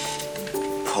passion,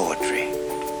 poetry,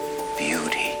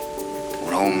 beauty,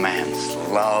 romance,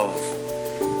 love.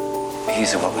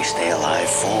 These are what we stay alive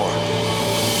for.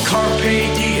 Carpe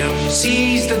diem,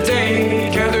 seize the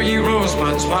day. Gather ye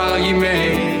rosebuds while ye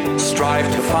may. Strive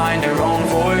to find your own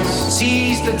voice.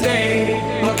 Seize the day,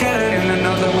 look at it in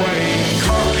another way.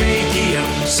 Carpe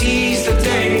diem, seize the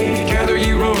day. Gather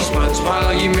ye rosebuds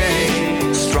while ye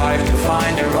may. Strive to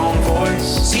find your own voice.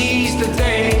 Seize the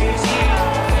day.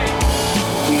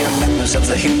 We are members of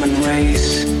the human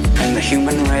race, and the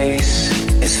human race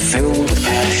is filled with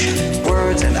passion.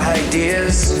 Words and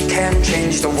ideas can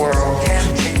change the world.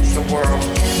 Can change the world.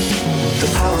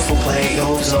 The powerful play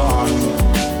goes on,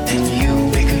 and you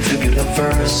may contribute a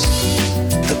verse.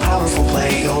 The powerful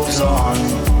play goes on,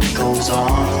 goes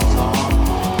on.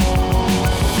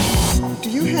 Do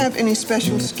you have any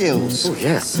special skills? Oh,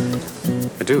 yes.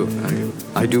 I do.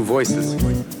 I do voices.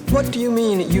 What do you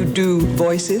mean you do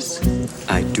voices?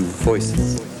 I do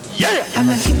voices. I'm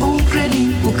a hip old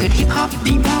granny who could hip hop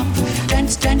bebop.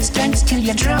 Dance, dance, dance till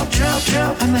you drop, drop,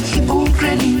 drop. I'm a hip old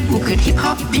granny who could hip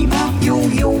hop bebop. Yo,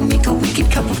 yo, make a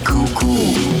wicked cup of cool, cool.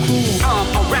 I'm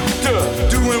a raptor,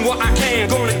 doing what I can.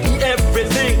 Gonna eat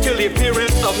everything till the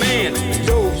appearance of man.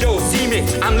 Yo, yo, see me,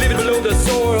 I'm living below the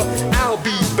soil. I'll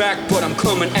be back, but I'm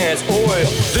coming as oil.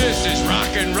 This is rock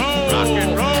and roll. Rock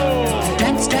and roll.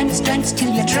 dance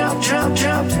till you drop, drop,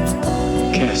 drop.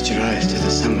 Cast your eyes to the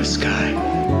summer sky,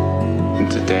 and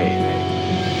today,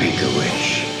 make a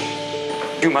wish.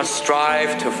 You must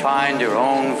strive to find your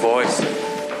own voice,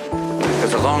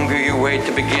 because the longer you wait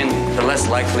to begin, the less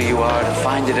likely you are to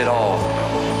find it at all.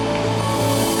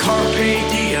 Carpe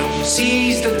diem,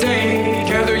 seize the day.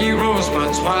 Gather ye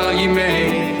rosebuds while ye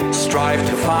may. Strive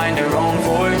to find your own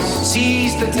voice.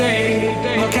 Seize the day,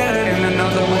 look at it in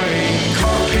another way.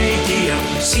 Carpe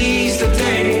diem, seize the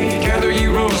day. Gather ye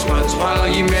rosebuds while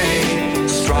ye may.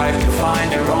 Strive to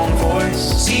find your own voice.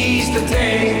 Seize the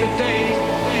day.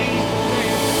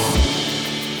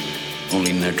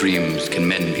 Only in their dreams can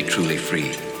men be truly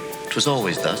free. 'Twas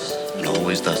always thus, and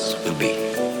always thus will be.